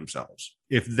exposing themselves.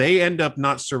 If they end up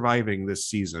not surviving this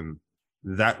season,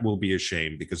 that will be a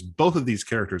shame, because both of these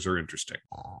characters are interesting.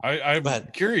 I'm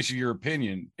curious of your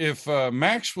opinion. If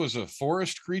Max was a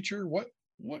forest creature, what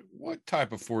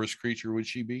type of forest creature would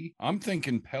she be? I'm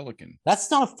thinking pelican. That's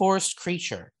not a forest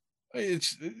creature.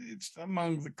 It's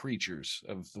among the creatures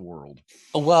of the world.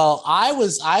 Well, I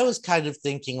was kind of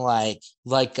thinking like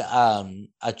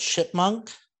a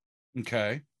chipmunk.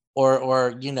 Okay.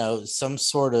 Or some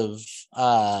sort of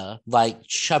like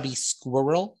chubby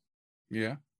squirrel.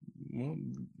 Yeah. Well,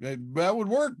 that would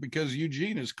work, because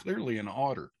Eugene is clearly an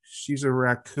otter. She's a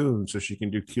raccoon, so she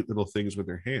can do cute little things with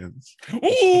her hands.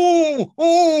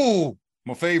 Oh,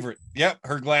 my favorite. Yep,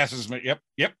 her glasses. Yep.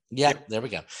 There we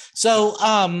go. So,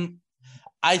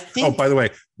 I think. Oh, by the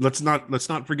way, let's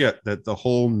not forget that the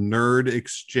whole nerd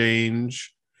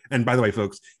exchange. And by the way,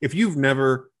 folks, if you've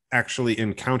never actually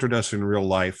encountered us in real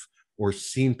life or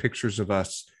seen pictures of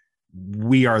us,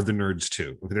 we are the nerds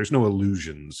too. There's no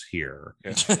illusions here.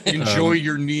 Yeah. Enjoy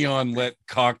your neon lit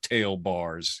cocktail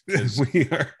bars. We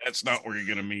are. That's not where you're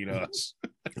going to meet us.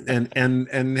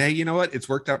 and hey, you know what? It's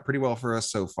worked out pretty well for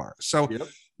us so far. So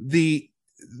the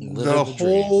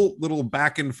whole little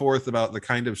back and forth about the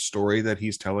kind of story that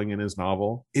he's telling in his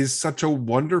novel is such a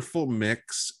wonderful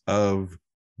mix of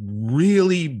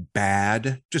really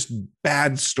bad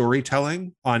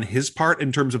storytelling on his part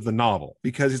in terms of the novel,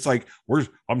 because it's like,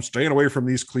 I'm staying away from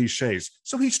these cliches,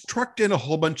 so he's trucked in a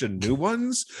whole bunch of new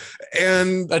ones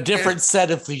and a different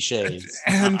set of cliches,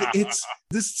 and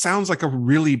this sounds like a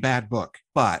really bad book,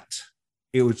 but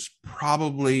it was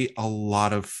probably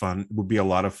would be a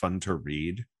lot of fun to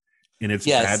read in its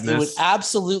badness. It would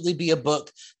absolutely be a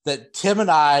book that Tim and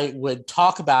I would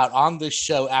talk about on this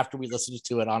show after we listened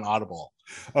to it on Audible.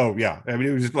 Oh yeah, I mean,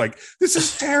 it was just like, this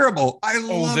is terrible. I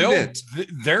loved it.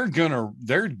 They're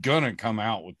gonna come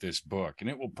out with this book, and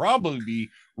it will probably be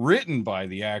written by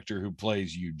the actor who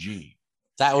plays Eugene.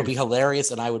 That would be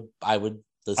hilarious, and I would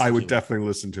definitely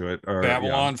listen to it.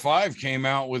 Babylon 5 came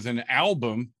out with an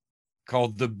album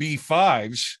called the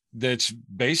B5s that's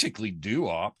basically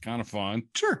doo-wop, kind of fun.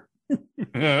 Sure.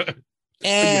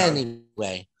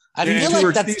 Anyway, I feel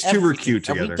like these two were cute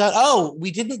together. Did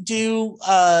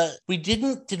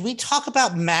we talk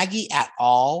about Maggie at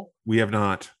all? We have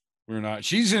not. We're not.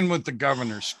 She's in with the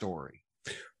governor's story.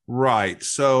 Right.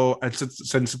 So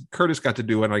since Curtis got to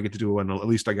do one, I get to do one. At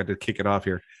least I got to kick it off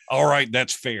here. All right.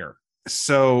 That's fair.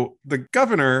 So the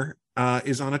governor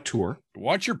is on a tour.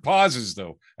 Watch your pauses,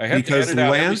 though. I have to edit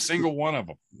out every single one of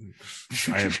them.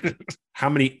 How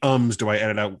many ums do I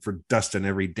edit out for Dustin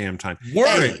every damn time?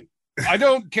 Word. I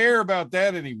don't care about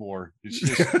that anymore. It's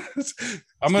just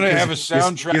I'm going to have a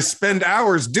soundtrack. You spend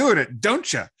hours doing it,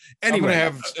 don't you? Anyway,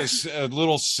 I'm going to have a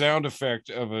little sound effect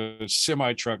of a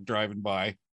semi truck driving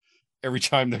by every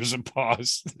time there's a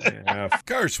pause. Yeah.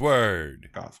 Curse word.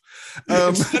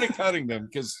 Instead of cutting them,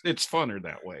 because it's funner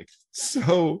that way.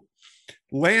 So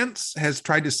Lance has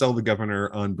tried to sell the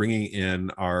governor on bringing in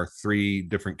our three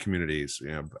different communities,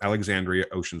 Alexandria,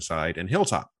 Oceanside, and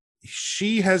Hilltop.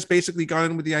 She has basically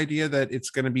gone in with the idea that it's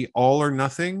going to be all or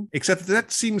nothing, except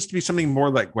that seems to be something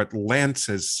more like what Lance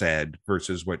has said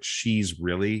versus what she's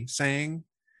really saying.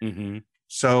 Mm-hmm.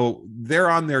 So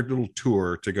they're on their little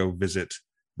tour to go visit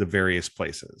the various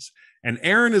places. And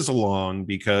Aaron is along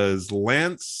because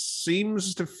Lance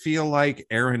seems to feel like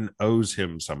Aaron owes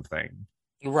him something.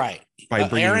 Right. By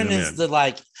bringing Aaron them is in.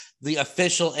 the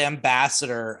official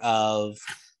ambassador of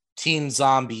Teen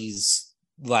Zombies,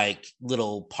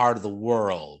 little part of the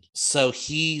world. So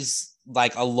he's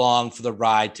along for the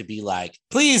ride to be like,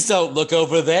 please don't look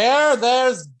over there.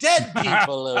 There's dead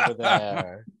people over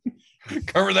there.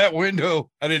 Cover that window.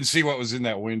 I didn't see what was in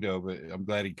that window, but I'm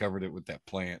glad he covered it with that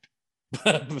plant.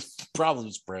 Probably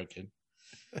was broken.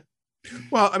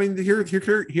 Well, I mean, here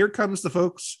comes the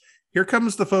folks. Here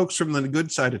comes the folks from the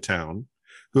good side of town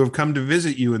who have come to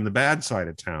visit you in the bad side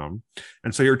of town.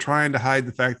 And so you're trying to hide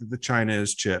the fact that the china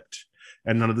is chipped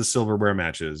and none of the silverware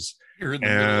matches. You're in the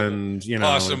middle of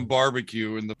awesome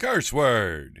barbecue and the curse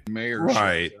word. Mayor,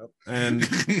 right? And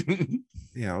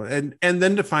and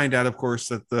then to find out, of course,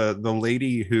 that the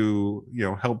lady who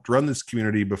helped run this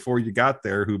community before you got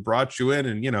there, who brought you in,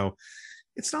 and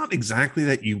it's not exactly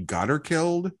that you got her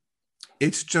killed.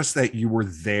 It's just that you were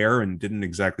there and didn't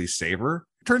exactly save her.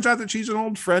 It turns out that she's an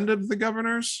old friend of the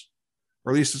governor's.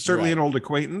 or at least it's certainly Right. an old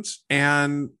acquaintance,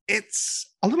 and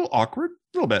it's a little awkward,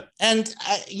 a little bit. And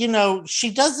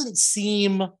she doesn't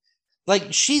seem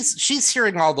like she's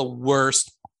hearing all the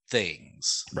worst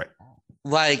things. Right.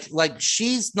 Like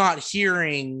she's not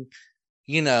hearing,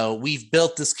 we've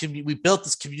built this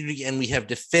community and we have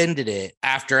defended it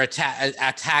after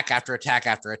attack after attack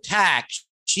after attack.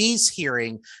 She's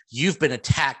hearing you've been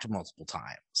attacked multiple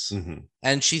times. Mm-hmm.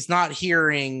 And she's not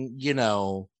hearing,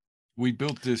 We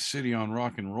built this city on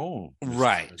rock and roll. Mr.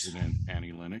 Right. President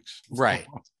Annie Lennox. Right.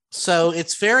 So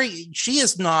she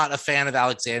is not a fan of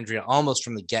Alexandria almost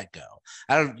from the get-go.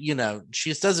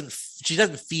 She doesn't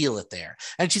feel it there.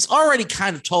 And she's already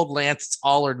kind of told Lance it's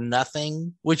all or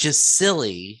nothing, which is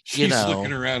silly. She's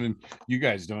looking around and you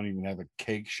guys don't even have a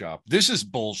cake shop. This is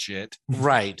bullshit.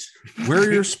 Right. Where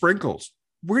are your sprinkles?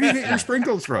 Where do you get your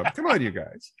sprinkles from? Come on, you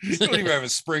guys. You don't even have a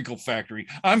sprinkle factory.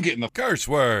 I'm getting the Curse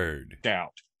word.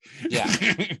 doubt. Yeah.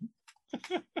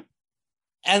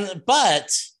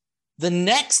 But the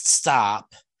next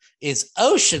stop is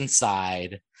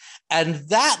Oceanside, and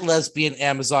that lesbian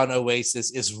Amazon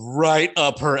oasis is right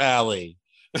up her alley.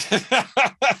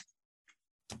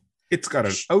 It's got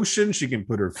an ocean. She can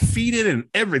put her feet in and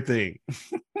everything.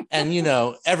 And,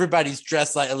 everybody's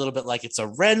dressed like a little bit like it's a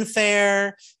Ren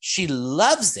fair. She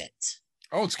loves it.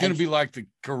 Oh, it's going to be like the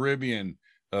Caribbean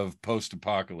of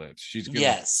post-apocalypse. She's going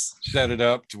to set it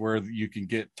up to where you can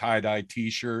get tie-dye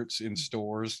t-shirts in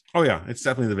stores. Oh, yeah. It's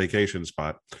definitely the vacation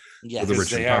spot. Yes. For the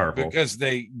rich and powerful. Because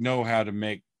they know how to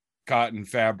make cotton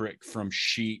fabric from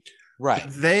sheet. Right.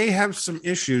 They have some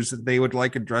issues that they would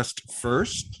like addressed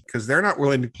first, because they're not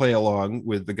willing to play along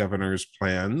with the governor's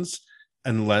plans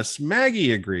unless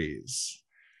Maggie agrees.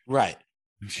 Right.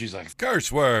 She's like,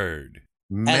 Curse word.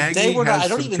 And they were not, I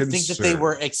don't even think that they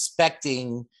were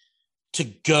expecting to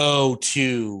go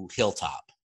to Hilltop.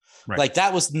 Right. Like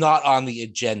that was not on the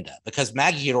agenda because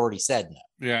Maggie had already said no.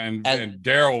 yeah, and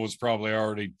Daryl was probably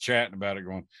already chatting about it,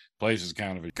 going, place is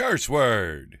kind of a Curse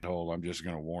word. hole. I'm just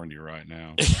going to warn you right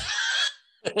now.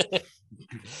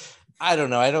 I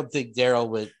don't know. I don't think Daryl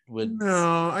would.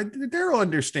 No, Daryl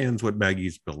understands what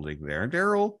Maggie's building there.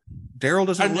 Daryl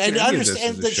doesn't And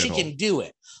understands that she can do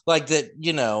it. Like that,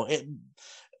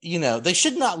 they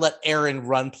should not let Aaron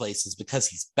run places because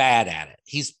he's bad at it.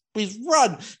 He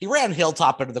ran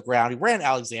Hilltop into the ground. He ran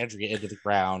Alexandria into the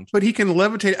ground. But he can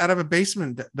levitate out of a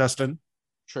basement, Dustin.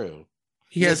 True.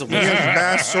 He has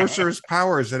vast sorcerer's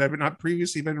powers that have not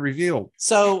previously been revealed.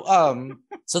 So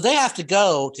they have to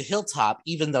go to Hilltop,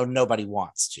 even though nobody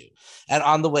wants to. And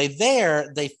on the way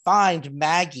there, they find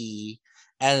Maggie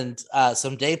and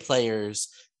some day players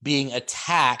being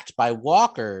attacked by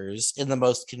walkers in the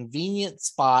most convenient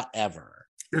spot ever.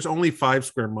 There's only 5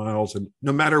 square miles, and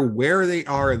no matter where they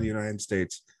are in the United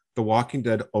States, The Walking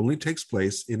Dead only takes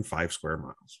place in 5 square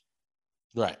miles.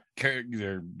 Right.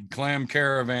 Their clam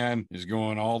caravan is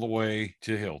going all the way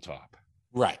to Hilltop.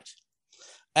 Right.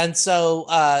 And so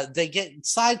they get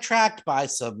sidetracked by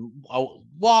some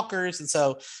walkers. And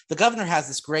so the governor has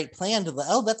this great plan to,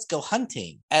 let's go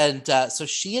hunting. And so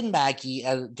she and Maggie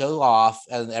go off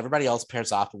and everybody else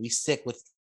pairs off, but we stick with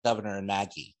Governor and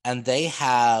Maggie. And they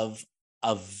have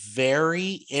a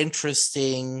very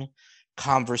interesting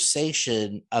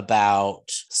conversation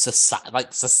about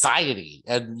society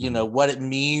and what it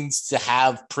means to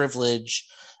have privilege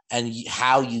and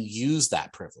how you use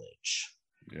that privilege.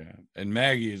 Yeah, and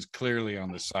Maggie is clearly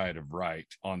on the side of right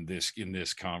in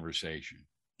this conversation.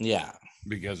 Yeah,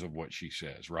 because of what she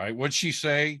says, right? What'd she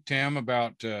say, Tam,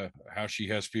 about how she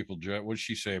has people judge? What'd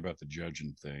she say about the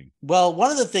judging thing? Well,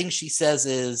 one of the things she says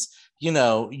is, you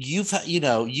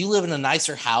live in a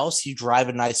nicer house, you drive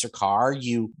a nicer car,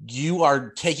 you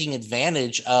are taking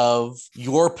advantage of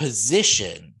your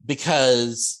position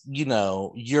because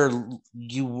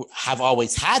you have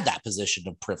always had that position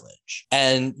of privilege.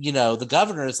 And the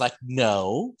governor is like,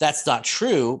 no, that's not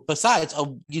true. Besides, a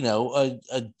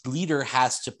leader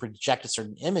has to project a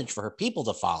certain image for her people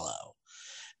to follow.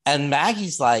 And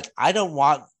Maggie's like, I don't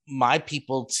want my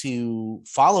people to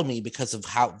follow me because of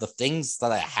how the things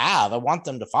that I have. I want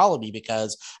them to follow me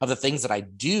because of the things that I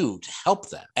do to help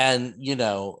them. And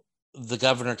the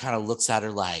governor kind of looks at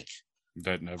her like,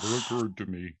 that never occurred to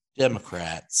me.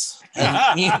 Democrats.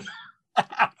 And,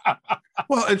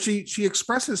 well, and she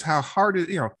expresses how hard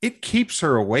it keeps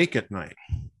her awake at night,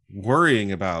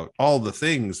 worrying about all the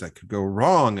things that could go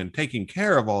wrong and taking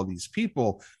care of all these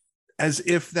people, as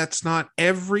if that's not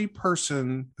every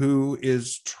person who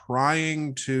is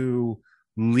trying to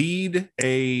lead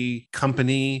a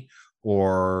company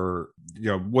or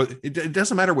what, it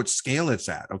doesn't matter what scale it's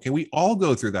at. Okay, we all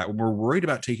go through that when we're worried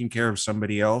about taking care of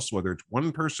somebody else, whether it's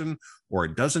one person or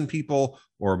a dozen people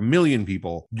or a million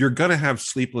people. You're gonna have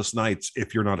sleepless nights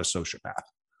if you're not a sociopath.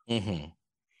 Mm-hmm.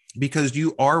 Because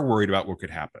you are worried about what could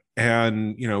happen.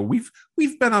 And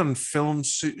we've been on film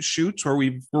shoots where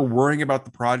we're worrying about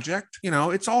the project.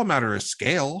 It's all a matter of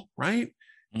scale, right?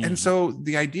 Mm-hmm. And so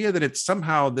the idea that it's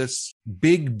somehow this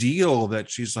big deal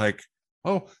that she's like,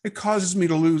 oh, it causes me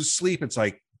to lose sleep. It's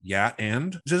like, yeah,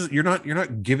 and you're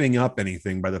not giving up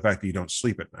anything by the fact that you don't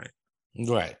sleep at night.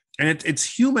 Right. And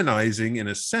it's humanizing in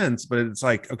a sense, but it's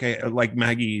like, okay, like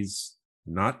Maggie's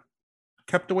not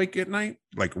kept awake at night,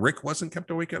 like Rick wasn't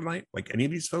kept awake at night, like any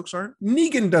of these folks aren't.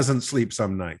 Negan doesn't sleep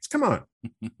some nights. Come on.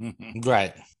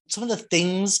 Right. Some of the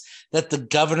things that the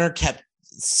governor kept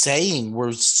saying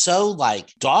were so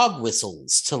like dog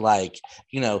whistles to like,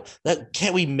 that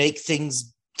can't we make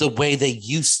things the way they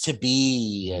used to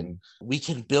be, and we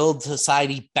can build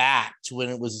society back to when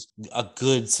it was a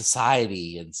good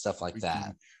society and stuff like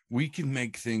that. We can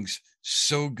make things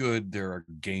so good there are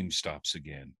GameStops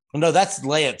again. No, that's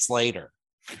Lance later.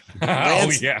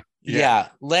 Lance, yeah.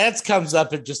 Lance comes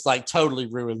up and just like totally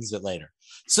ruins it later.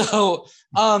 So,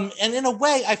 and in a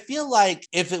way, I feel like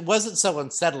if it wasn't so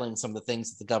unsettling, some of the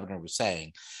things that the governor was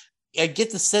saying, I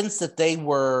get the sense that they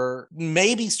were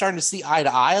maybe starting to see eye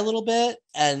to eye a little bit.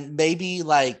 And maybe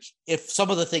like if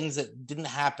some of the things that didn't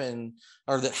happen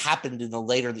or that happened in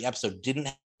the episode didn't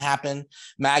happen,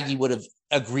 Maggie would have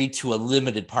agreed to a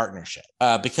limited partnership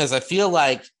because I feel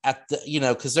like at the,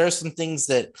 because there are some things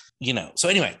that, so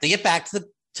anyway, they get back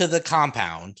to the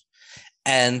compound,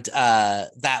 and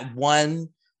that one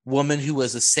woman who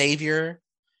was a savior,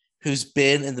 who's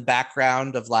been in the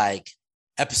background of like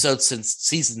episodes since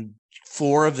season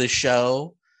 4 of the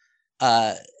show,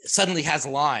 suddenly has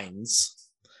lines,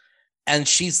 and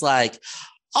she's like,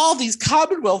 all these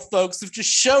Commonwealth folks have just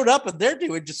showed up and they're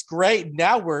doing just great.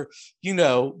 Now we're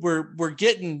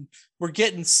getting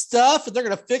stuff, and they're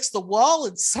gonna fix the wall.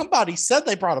 And somebody said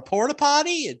they brought a porta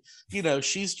potty, and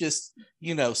she's just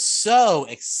so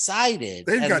excited.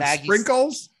 They've got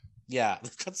sprinkles. Yeah,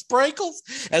 they've got sprinkles.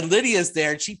 And Lydia's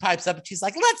there, and she pipes up and she's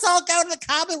like, "Let's all go to the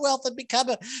Commonwealth and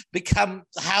become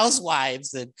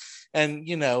housewives and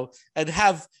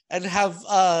have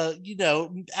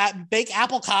bake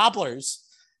apple cobblers."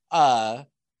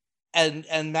 And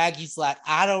Maggie's like,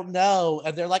 I don't know.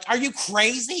 And they're like, are you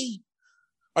crazy?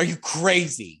 Are you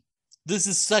crazy? This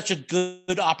is such a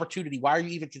good opportunity. Why are you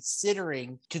even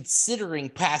considering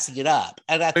passing it up?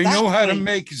 And they know how to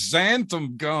make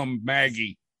xanthan gum,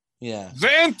 Maggie. Yeah.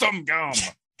 Xanthan gum.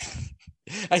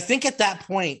 I think at that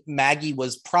point, Maggie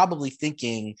was probably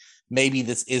thinking maybe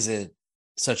this isn't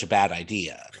such a bad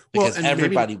idea, because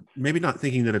everybody maybe not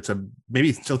thinking that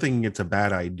maybe still thinking it's a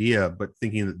bad idea, but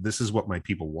thinking that this is what my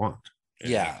people want.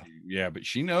 Yeah, but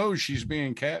she knows she's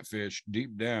being catfished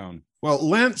deep down. Well,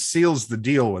 Lance seals the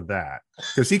deal with that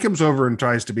because he comes over and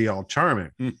tries to be all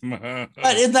charming.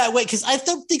 But in that way, because I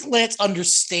don't think Lance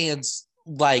understands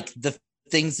like the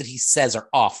things that he says are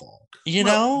awful.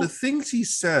 The things he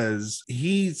says,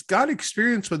 he's got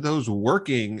experience with those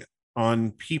working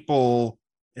on people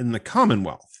in the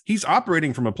Commonwealth. He's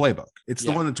operating from a playbook. It's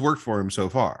the one that's worked for him so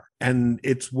far. And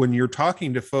it's when you're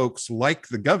talking to folks like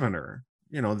the governor,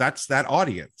 that's that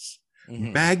audience.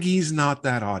 Mm-hmm. Maggie's not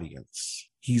that audience.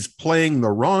 He's playing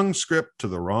the wrong script to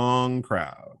the wrong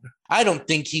crowd. I don't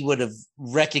think he would have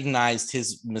recognized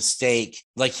his mistake.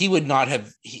 Like he would not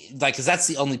have, because that's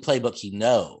the only playbook he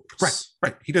knows.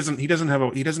 Right. He doesn't have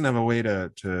a way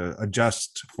to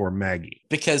adjust for Maggie,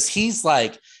 because he's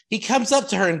like, he comes up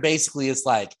to her and basically is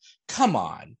like, come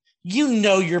on,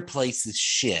 your place is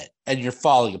shit and you're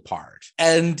falling apart.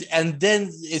 And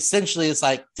then essentially it's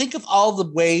like, think of all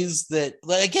the ways that,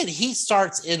 again, he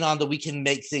starts in on we can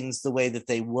make things the way that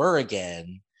they were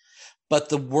again. But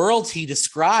the world he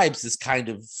describes is kind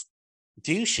of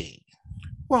douchey.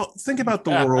 Well, think about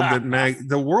the world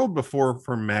the world before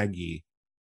for Maggie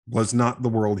was not the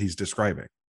world he's describing.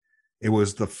 It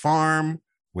was the farm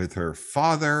with her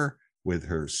father, with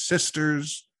her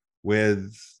sisters,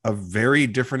 with a very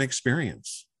different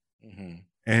experience. Mm-hmm.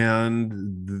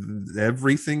 And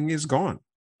everything is gone.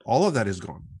 All of that is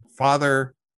gone.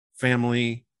 Father,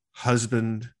 family,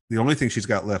 husband. The only thing she's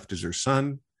got left is her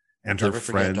son and her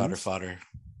friends, daughter, fodder,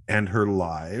 and her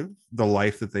the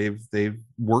life that they've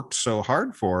worked so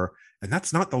hard for. And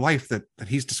that's not the life that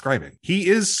he's describing. He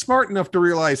is smart enough to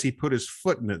realize he put his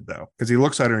foot in it, though, because he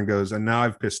looks at her and goes, and now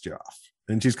I've pissed you off.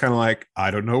 And she's kind of like,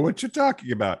 I don't know what you're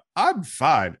talking about. I'm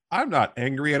fine. I'm not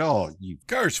angry at all. You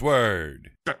curse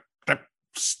word.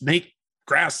 Snake,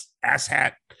 grass,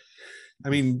 asshat. I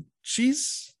mean,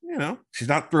 she's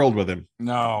not thrilled with him.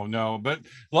 No, but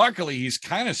luckily he's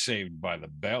kind of saved by the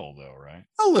bell, though, right?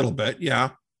 A little bit,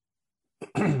 yeah.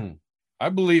 I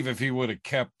believe if he would have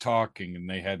kept talking and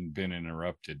they hadn't been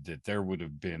interrupted, that there would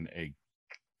have been a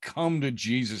come to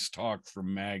Jesus talk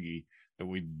from Maggie that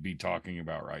we'd be talking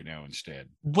about right now instead.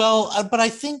 Well, but I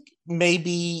think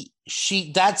maybe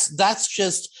that's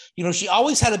just, she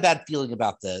always had a bad feeling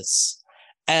about this.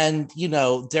 And,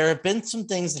 there have been some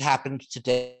things that happened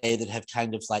today that have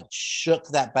kind of like shook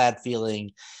that bad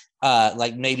feeling,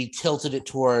 like maybe tilted it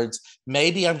towards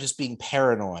maybe I'm just being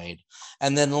paranoid.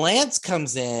 And then Lance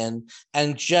comes in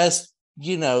and just,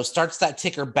 starts that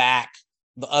ticker back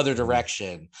the other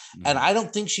direction. And I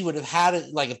don't think she would have had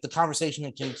it, like, if the conversation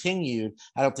had continued,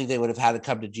 I don't think they would have had to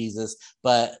come to Jesus.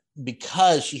 But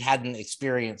because she hadn't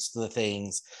experienced the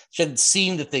things, she hadn't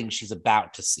seen the things she's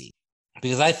about to see.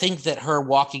 Because I think that her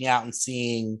walking out and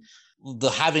seeing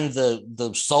having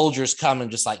the soldiers come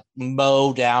and just like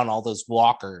mow down all those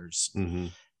walkers,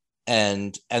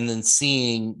 and then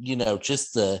seeing,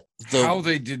 just the how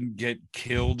they didn't get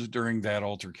killed during that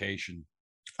altercation.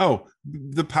 Oh,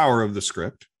 the power of the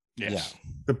script. Yes.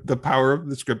 Yeah. The power of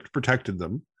the script protected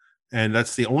them. And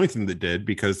that's the only thing that did,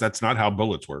 because that's not how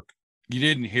bullets work. You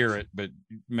didn't hear it, but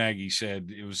Maggie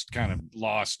said it was kind of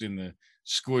lost in the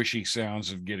squishy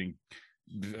sounds of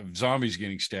zombies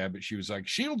getting stabbed, but she was like,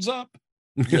 shields up.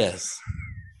 Yes.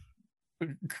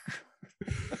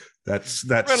 That's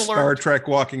that Star Trek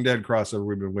Walking Dead crossover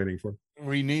we've been waiting for.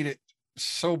 We need it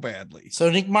so badly.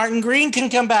 So Nick Martin Green can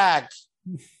come back.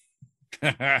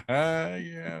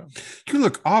 Yeah. You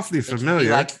look awfully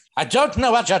familiar. Like, I don't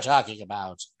know what you're talking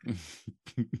about.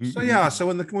 So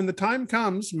when the time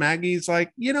comes, Maggie's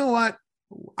like, you know what?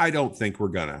 I don't think we're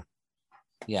gonna.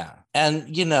 Yeah.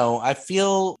 And, I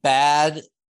feel bad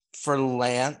for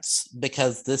Lance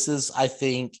because this is, I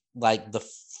think, like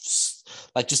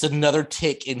just another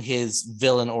tick in his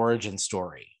villain origin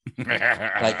story.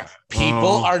 Like,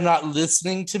 people are not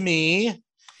listening to me.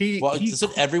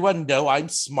 Doesn't everyone know I'm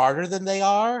smarter than they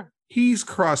are? He's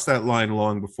crossed that line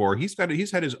long before. He's had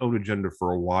his own agenda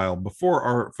for a while. Before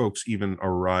our folks even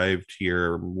arrived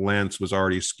here, Lance was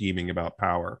already scheming about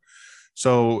power.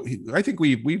 So I think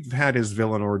we've had his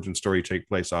villain origin story take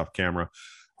place off camera.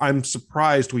 I'm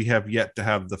surprised we have yet to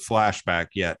have the flashback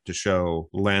yet to show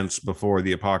Lance before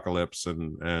the apocalypse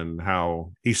and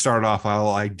how he started off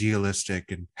all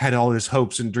idealistic and had all his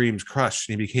hopes and dreams crushed,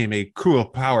 and he became a cruel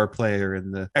power player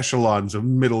in the echelons of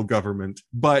middle government.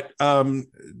 But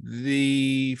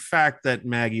the fact that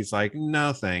Maggie's like,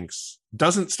 no thanks,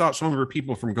 doesn't stop some of her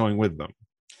people from going with them.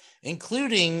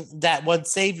 Including that one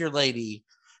savior lady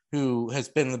who has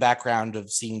been in the background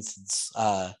of scenes since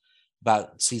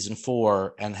about season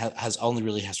 4 and has only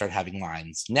really started having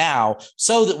lines now,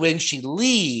 so that when she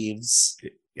leaves,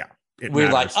 we're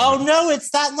like, oh no,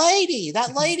 it's that lady.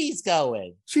 That lady's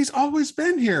going. She's always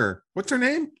been here. What's her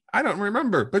name? I don't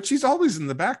remember, but she's always in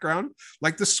the background,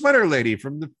 like the sweater lady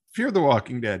from the Fear the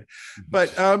Walking Dead.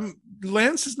 But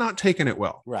Lance is not taking it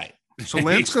well. Right. So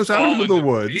Lance goes out into the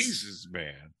woods. Jesus,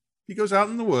 man. He goes out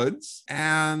in the woods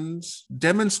and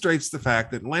demonstrates the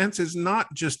fact that Lance is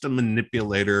not just a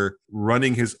manipulator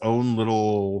running his own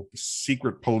little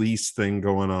secret police thing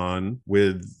going on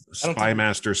with Spy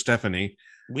Master Stephanie.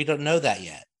 We don't know that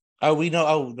yet. Oh, we know.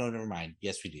 Oh, no, never mind.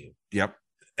 Yes, we do. Yep.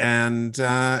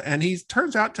 And he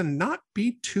turns out to not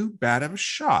be too bad of a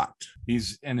shot.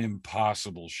 He's an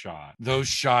impossible shot. Those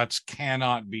shots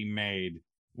cannot be made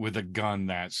with a gun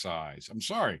that size. I'm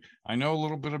sorry. I know a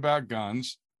little bit about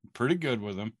guns. Pretty good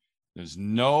with them.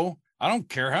 I don't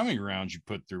care how many rounds you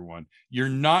put through one. You're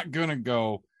not going to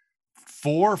go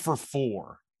 4 for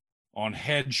 4 on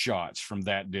headshots from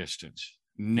that distance.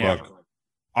 Never. Look,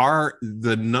 are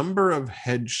the number of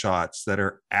headshots that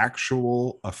are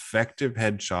actual effective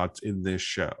headshots in this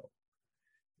show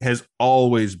has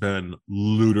always been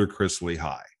ludicrously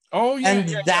high. Oh, yeah.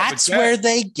 And that's where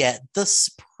they get the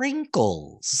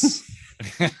sprinkles.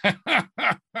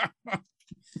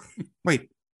 Wait.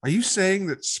 Are you saying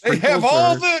that they have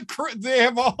all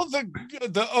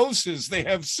the oses? They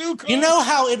have sucrose. You know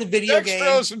how in a video game,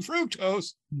 dextrose and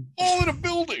fructose, all in a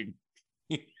building.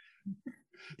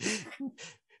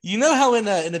 You know how in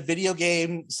a video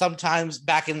game, sometimes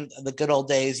back in the good old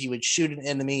days, you would shoot an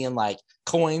enemy and like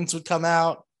coins would come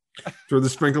out. Where the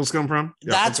sprinkles come from?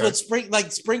 Yeah, that's okay.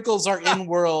 What sprinkles are in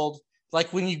world.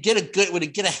 Like when you get a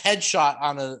headshot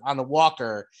on a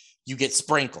walker, you get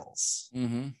sprinkles.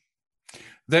 Mm-hmm.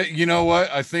 That, you know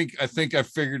what? I think I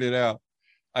figured it out.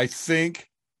 I think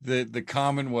that the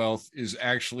Commonwealth is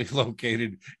actually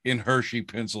located in Hershey,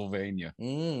 Pennsylvania,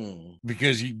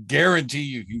 because you guarantee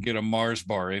you can get a Mars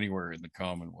bar anywhere in the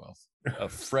Commonwealth, a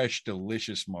fresh,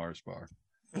 delicious Mars bar.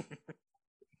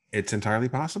 It's entirely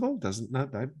possible. Doesn't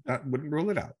not that wouldn't rule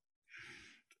it out.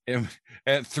 And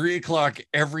at 3:00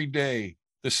 every day,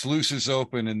 the sluices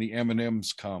open and the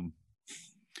M&Ms come.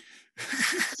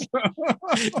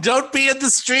 Don't be in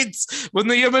the streets when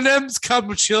the M&Ms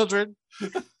come, children.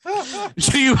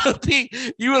 you will be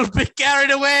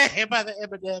carried away by the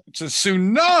M&Ms. It's a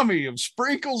tsunami of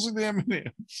sprinkles and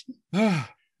M&Ms.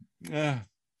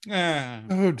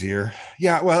 Oh dear.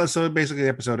 Yeah. Well, so basically, the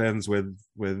episode ends with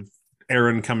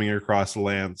Aaron coming across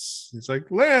Lance. He's like,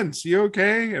 "Lance, you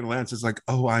okay?" And Lance is like,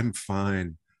 "Oh, I'm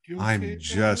fine. I'm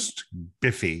just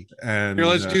Biffy." And here,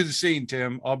 let's do the scene,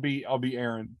 Tim. I'll be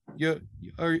Aaron.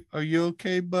 Are you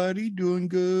okay, buddy? Doing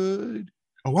good?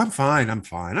 Oh, I'm fine. I'm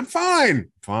fine. I'm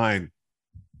fine. Fine.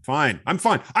 I'm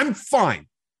fine.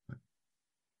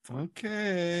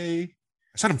 Okay.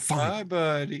 I said I'm fine. Bye,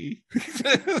 buddy.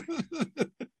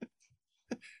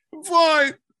 I'm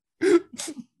fine. I'm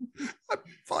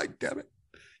fine, damn it.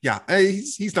 Yeah,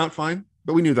 he's not fine,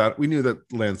 but we knew that. We knew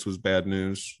that Lance was bad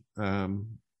news.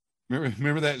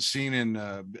 Remember that scene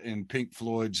in Pink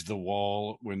Floyd's The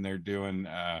Wall when they're doing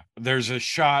there's a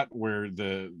shot where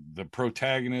the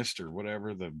protagonist or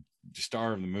whatever, the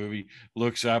star of the movie,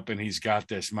 looks up and he's got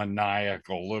this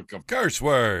maniacal look of Curse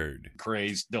word.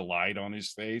 crazed delight on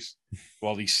his face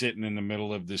while he's sitting in the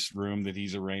middle of this room that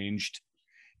he's arranged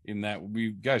in. That,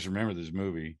 you guys remember this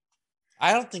movie?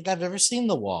 I don't think I've ever seen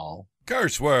The Wall.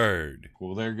 Curse word.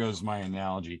 Well, there goes my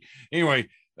analogy. Anyway,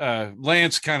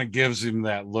 Lance kind of gives him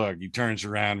that look. He turns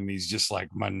around and he's just like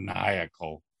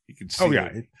maniacal. You can see. Oh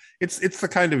yeah, it's the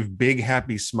kind of big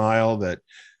happy smile that,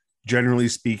 generally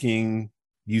speaking,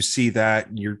 you see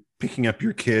that you're picking up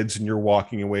your kids and you're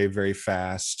walking away very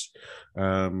fast.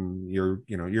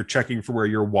 You're checking for where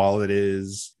your wallet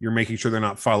is. You're making sure they're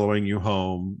not following you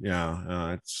home.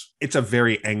 Yeah, it's a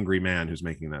very angry man who's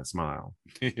making that smile.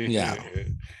 Yeah,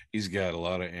 he's got a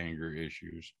lot of anger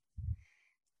issues.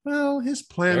 Well, his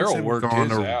plans Daryl have worked gone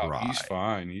his awry. out. He's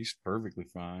fine. He's perfectly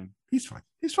fine. He's fine.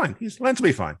 Lance will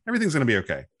be fine. Everything's going to be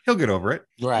okay. He'll get over it.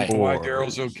 right. Why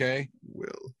Daryl's okay?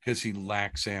 Will. Because he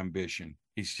lacks ambition.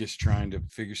 He's just trying to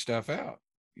figure stuff out.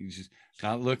 He's just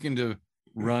not looking to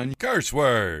run. Curse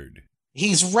word.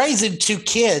 He's raising 2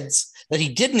 kids that he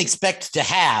didn't expect to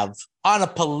have on a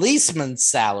policeman's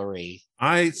salary.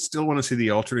 I still want to see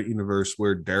the alternate universe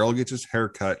where Daryl gets his hair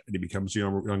cut and he becomes a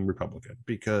young Republican,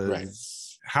 because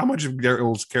how much of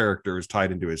Daryl's character is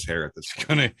tied into his hair at this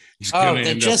point? He's gonna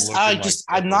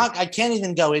I can't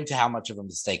even go into how much of a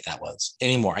mistake that was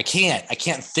anymore. I can't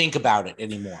think about it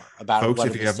anymore. Folks,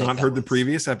 if you have not heard the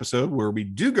previous episode where we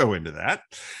do go into that,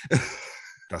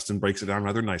 Dustin breaks it down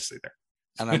rather nicely there.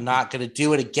 And I'm not going to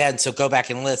do it again. So go back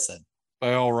and listen.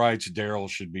 By all rights, Daryl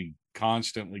should be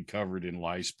constantly covered in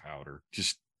lice powder,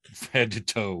 just head to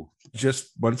toe.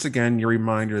 Just once again, your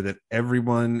reminder that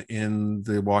everyone in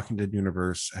the Walking Dead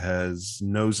universe has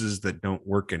noses that don't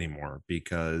work anymore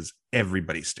because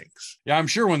everybody stinks. Yeah, I'm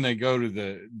sure when they go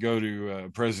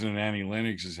to President Annie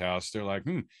Lennox's house, they're like,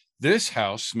 this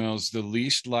house smells the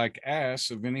least like ass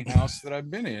of any house that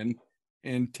I've been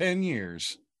in 10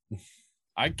 years.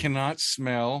 I cannot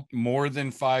smell more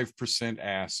than 5%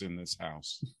 ass in this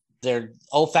house. Their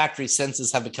olfactory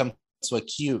senses have become so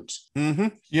acute. Mm-hmm.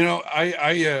 You know,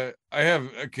 I have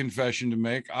a confession to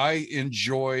make. I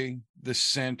enjoy the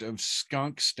scent of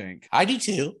skunk stink. I do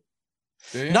too.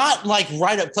 Not like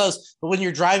right up close, but when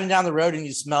you're driving down the road and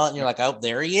you smell it and you're like, oh,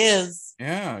 there he is.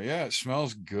 Yeah, it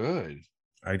smells good.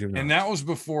 I do not. And that was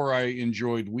before I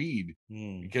enjoyed weed,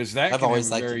 because that can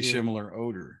have a very similar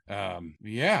odor.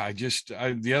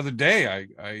 The other day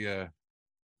I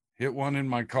hit one in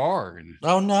my car and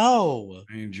oh no,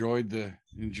 I enjoyed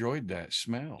that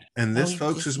smell. And this,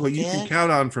 folks, is what you can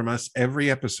count on from us every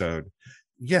episode.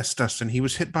 Yes, Dustin, he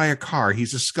was hit by a car.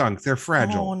 He's a skunk. They're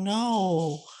fragile. Oh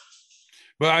no.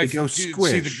 But I go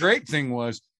squish. See, the great thing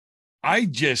was I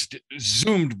just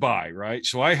zoomed by, right?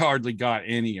 So I hardly got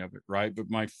any of it, right?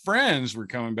 But my friends were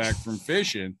coming back from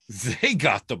fishing. They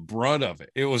got the brunt of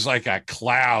it. It was like a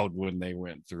cloud when they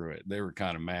went through it. They were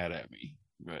kind of mad at me.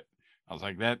 But I was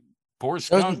like, that poor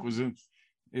skunk was in.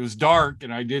 It was dark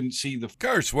and I didn't see the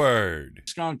curse word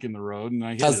skunk in the road, and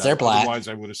I hit because they're it. black. Otherwise,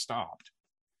 I would have stopped.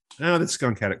 Oh, that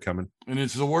skunk had it coming. And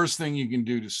it's the worst thing you can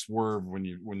do to swerve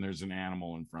when there's an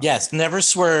animal in front. Yes, never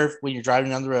swerve when you're driving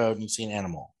down the road and you see an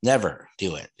animal. Never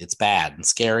do it. It's bad and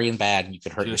scary and bad, and you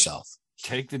could hurt yourself.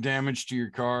 Take the damage to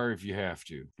your car if you have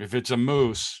to. If it's a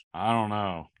moose, I don't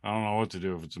know what to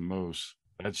do if it's a moose.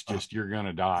 That's just you're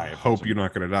gonna die. I hope you're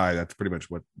not going to die. That's pretty much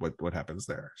what happens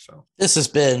there. So This has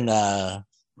been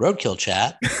Roadkill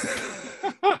Chat.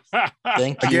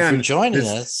 Thank you again, for joining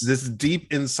us. This deep,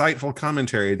 insightful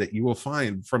commentary that you will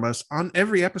find from us on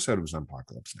every episode of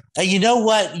Zompocalypse now. And you know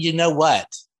what?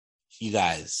 You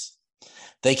guys.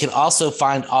 They can also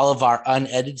find all of our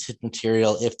unedited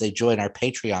material if they join our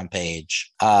Patreon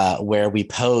page, where we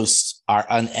post our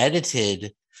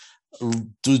unedited,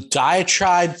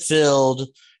 diatribe-filled,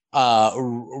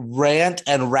 rant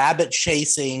and rabbit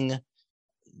chasing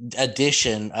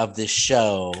edition of this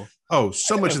show. Oh,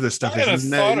 so much of this stuff I is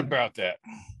thought about that.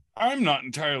 I'm not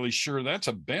entirely sure that's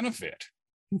a benefit.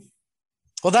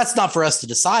 Well, that's not for us to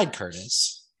decide,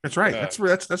 Curtis. That's right. That's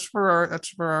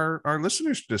for our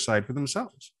listeners to decide for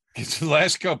themselves. It's the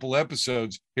last couple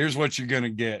episodes. Here's what you're going to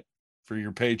get for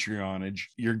your Patreonage.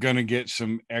 You're going to get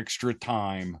some extra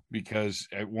time because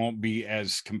it won't be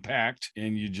as compact,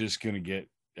 and you're just going to get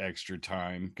extra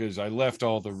time because I left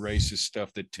all the racist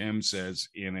stuff that Tim says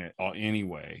in it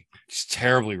anyway. It's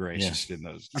terribly racist in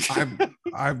those.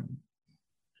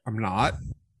 I'm not.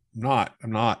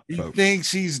 He Folks.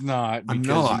 thinks he's not I'm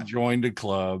because not. he joined a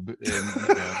club.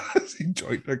 And, He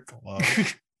joined a club.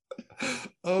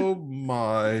 Oh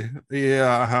my.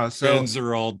 Yeah. So friends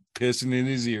are all pissing in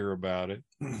his ear about it.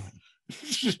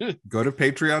 go to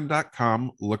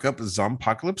patreon.com, look up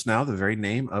Zompocalypse Now, the very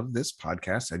name of this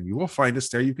podcast, and you will find us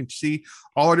there. You can see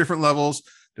all our different levels,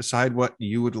 decide what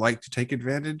you would like to take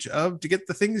advantage of to get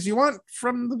the things you want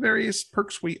from the various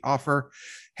perks we offer.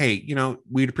 Hey,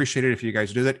 we'd appreciate it if you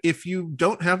guys do that. If you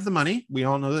don't have the money, we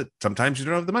all know that sometimes you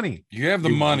don't have the money. You have the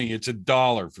money. It's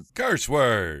 $1 for Curse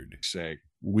word. sake.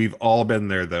 We've all been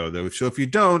there, though. So if you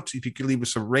could leave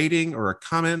us a rating or a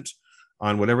comment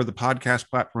on whatever the podcast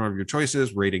platform of your choice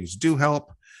is, ratings do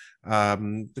help.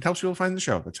 It helps people find the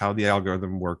show. That's how the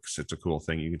algorithm works. It's a cool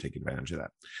thing. You can take advantage of that.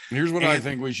 Here's what I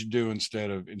think we should do instead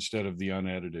of the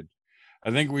unedited. I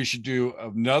think we should do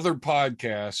another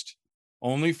podcast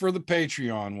only for the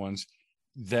Patreon ones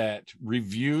that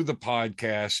review the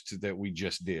podcast that we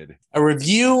just did. A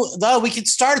review. No, we could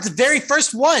start at the very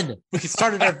first one. We could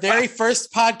start at our very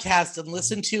first podcast and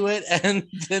listen to it, and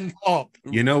then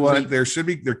you know what? There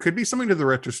could be something to the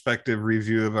retrospective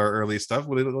review of our early stuff.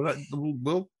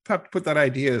 We'll have to put that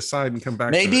idea aside and come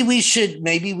back. Maybe we should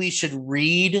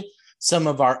read some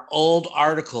of our old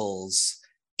articles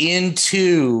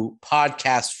into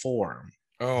podcast form.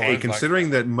 Oh, hey,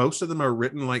 considering that most of them are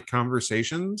written like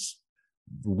conversations,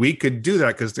 we could do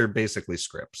that because they're basically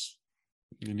scripts.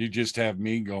 And you just have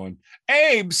me going,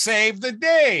 Abe saved the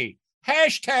day.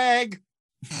 Hashtag.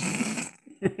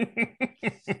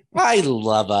 I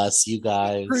love us, you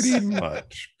guys. Pretty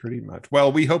much.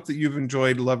 Well, we hope that you've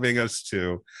enjoyed loving us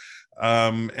too.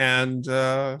 And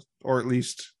or at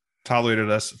least tolerated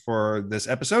us for this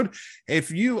episode. If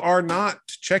you are not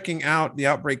checking out the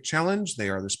Outbreak Challenge, they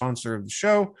are the sponsor of the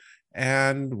show.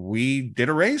 And we did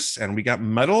a race and we got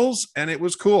medals and it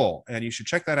was cool. And you should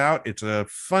check that out. It's a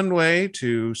fun way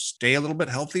to stay a little bit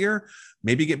healthier,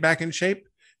 maybe get back in shape,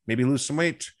 maybe lose some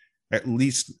weight, at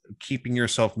least keeping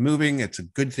yourself moving. It's a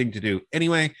good thing to do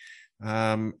anyway.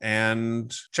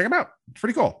 And check them out. It's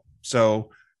pretty cool. So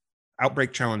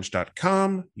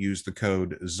outbreakchallenge.com, use the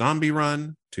code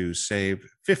ZOMBIERUN to save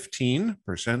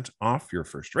 15% off your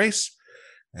first race.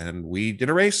 And we did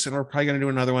a race and we're probably going to do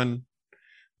another one.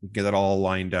 Get it all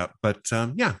lined up, but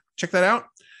yeah, check that out.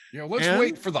 Yeah, let's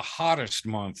wait for the hottest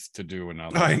month to do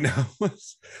another. I know.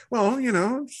 Well,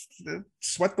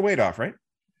 sweat the weight off, right?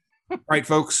 All right,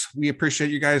 folks, we appreciate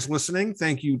you guys listening.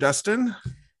 Thank you, Dustin.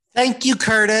 Thank you,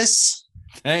 Curtis.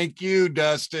 Thank you,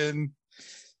 Dustin.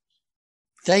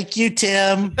 Thank you,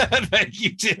 Tim. Thank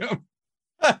you, Tim.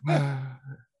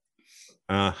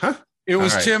 It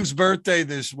was right. Tim's birthday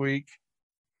this week.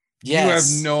 Yes. You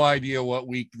have no idea what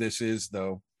week this is,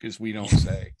 though, because we don't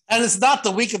say. And it's not the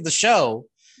week of the show.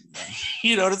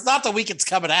 It's not the week it's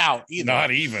coming out either. Not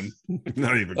even.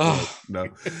 Not even close. No.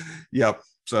 Yep.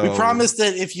 So we promise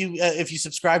that if you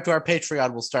subscribe to our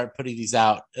Patreon, we'll start putting these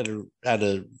out at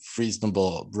a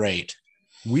reasonable rate.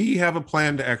 We have a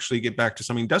plan to actually get back to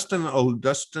something.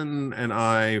 Dustin and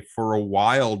I, for a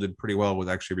while, did pretty well with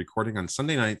actually recording on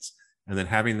Sunday nights and then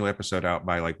having the episode out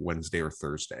by like Wednesday or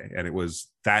Thursday. And it was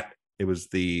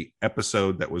the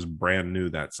episode that was brand new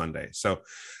that Sunday. So,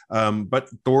 but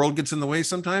the world gets in the way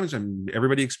sometimes and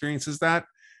everybody experiences that.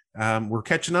 We're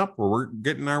catching up. We're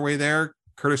getting our way there.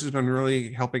 Curtis has been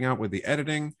really helping out with the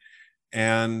editing.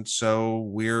 And so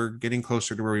we're getting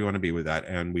closer to where we want to be with that.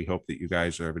 And we hope that you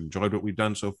guys have enjoyed what we've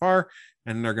done so far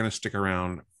and are going to stick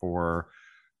around for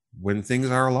when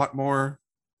things are a lot more,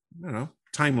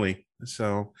 timely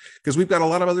So, because we've got a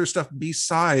lot of other stuff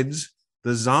besides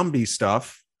the zombie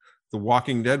stuff, the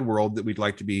Walking Dead world that we'd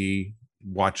like to be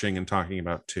watching and talking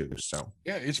about too. So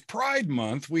yeah, it's Pride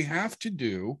Month. We have to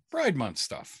do Pride Month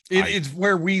stuff. It's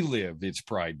where we live. It's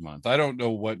Pride Month. I don't know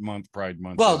what month Pride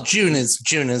Month. Well, is.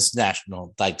 June is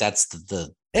national. Like that's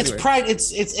it's anyway. Pride.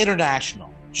 It's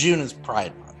international. June is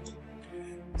Pride Month.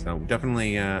 So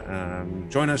definitely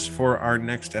join us for our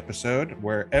next episode,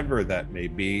 wherever that may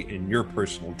be in your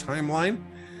personal timeline.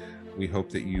 We hope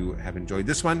that you have enjoyed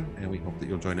this one, and we hope that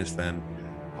you'll join us then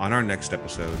on our next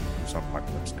episode of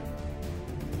Zompocalypse Now.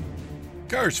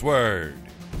 Curse word.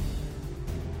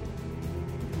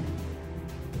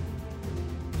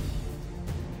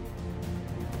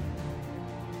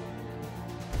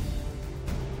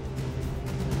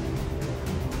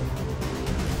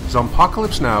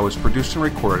 Zompocalypse Now is produced and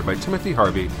recorded by Timothy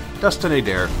Harvey, Dustin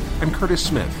Adair, and Curtis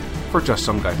Smith for Just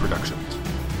Some Guy Productions.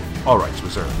 All rights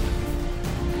reserved.